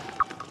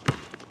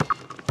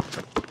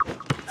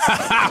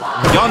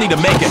 Y'all need to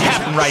make it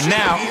happen right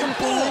now.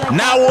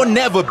 Now or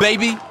never,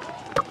 baby.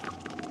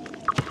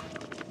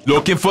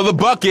 Looking for the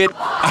bucket.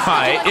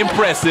 Alright,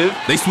 impressive.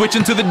 They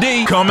switching to the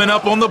D. Coming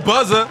up on the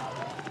buzzer.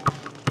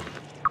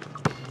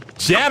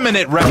 Jamming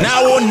it right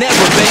now or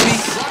never, baby.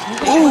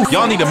 Ooh,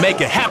 y'all need to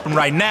make it happen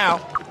right now.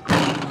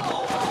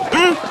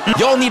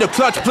 Y'all need a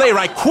clutch play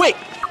right quick.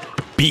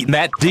 Beating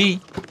that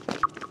D.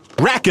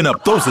 Racking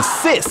up those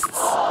assists.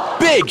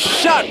 Big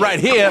shot right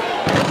here.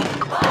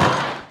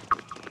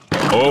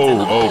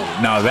 Oh,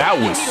 now that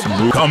was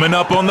smooth. Coming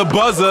up on the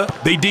buzzer.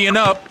 They D'ing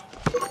up.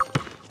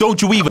 Don't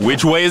you even.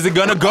 Which way is it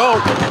gonna go?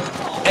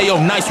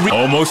 Ayo, nice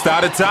almost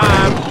out of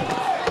time.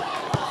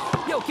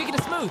 Yo, kicking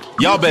it smooth.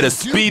 Y'all better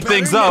speed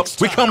things up.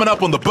 We're coming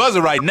up on the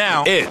buzzer right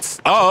now. It's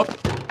up.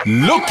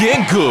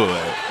 Looking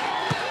good.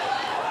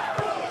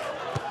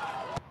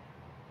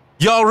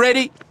 Y'all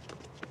ready?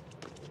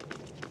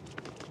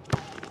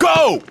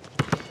 Go!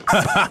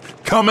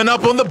 Coming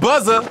up on the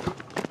buzzer.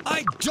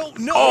 I don't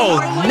know.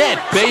 Oh, net,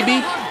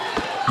 baby.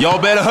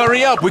 Y'all better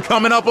hurry up. We're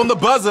coming up on the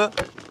buzzer.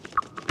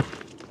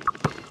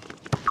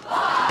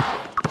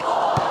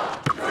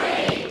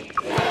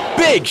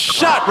 Big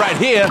shot right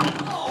here.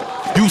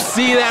 You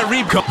see that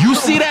rebound? You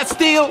see that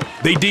steal?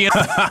 They D'ing.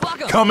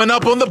 Coming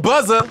up on the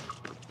buzzer.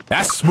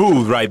 That's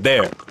smooth right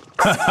there.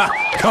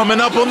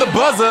 Coming up on the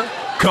buzzer.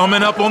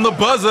 Coming up on the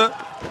buzzer.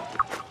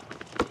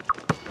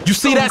 You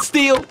see that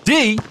steal?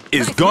 D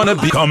is gonna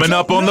be coming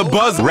up on the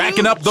buzzer,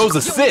 racking up those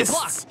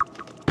assists.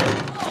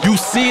 You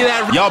see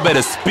that? Y'all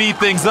better speed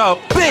things up.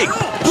 Big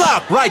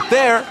block right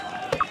there.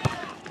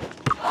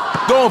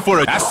 Going for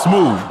it. That's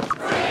smooth.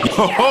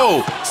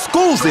 Yo,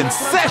 school's in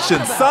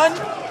session, son.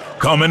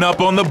 Coming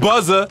up on the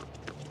buzzer.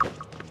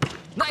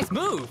 Nice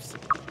moves.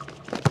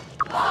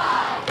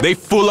 They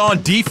full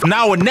on deep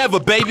now or never,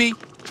 baby.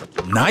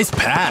 Nice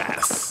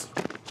pass.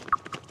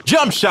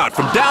 Jump shot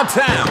from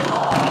downtown.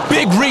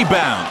 Big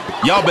rebound.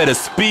 Y'all better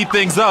speed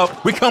things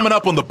up. We're coming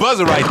up on the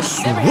buzzer right.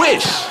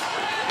 Swish.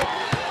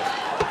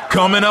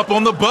 Coming up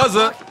on the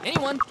buzzer.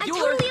 Anyone? I'm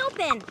Bueller. totally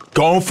open.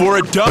 Going for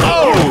a dunk.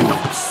 Oh,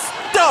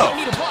 Don't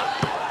need stuff. a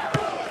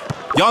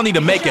block. Y'all need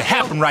to make it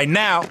happen right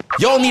now.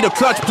 Y'all need a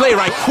clutch play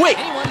right quick.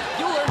 Anyone?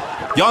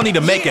 Bueller. Y'all need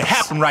to make it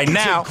happen right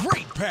now.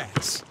 Great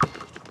pass.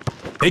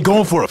 They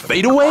going for a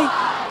fadeaway?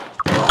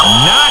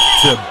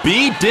 Not to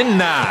be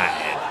denied.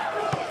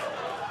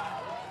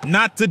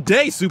 Not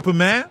today,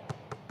 Superman.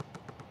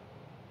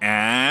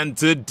 And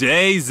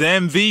today's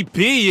MVP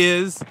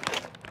is...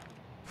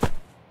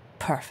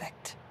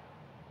 Perfect.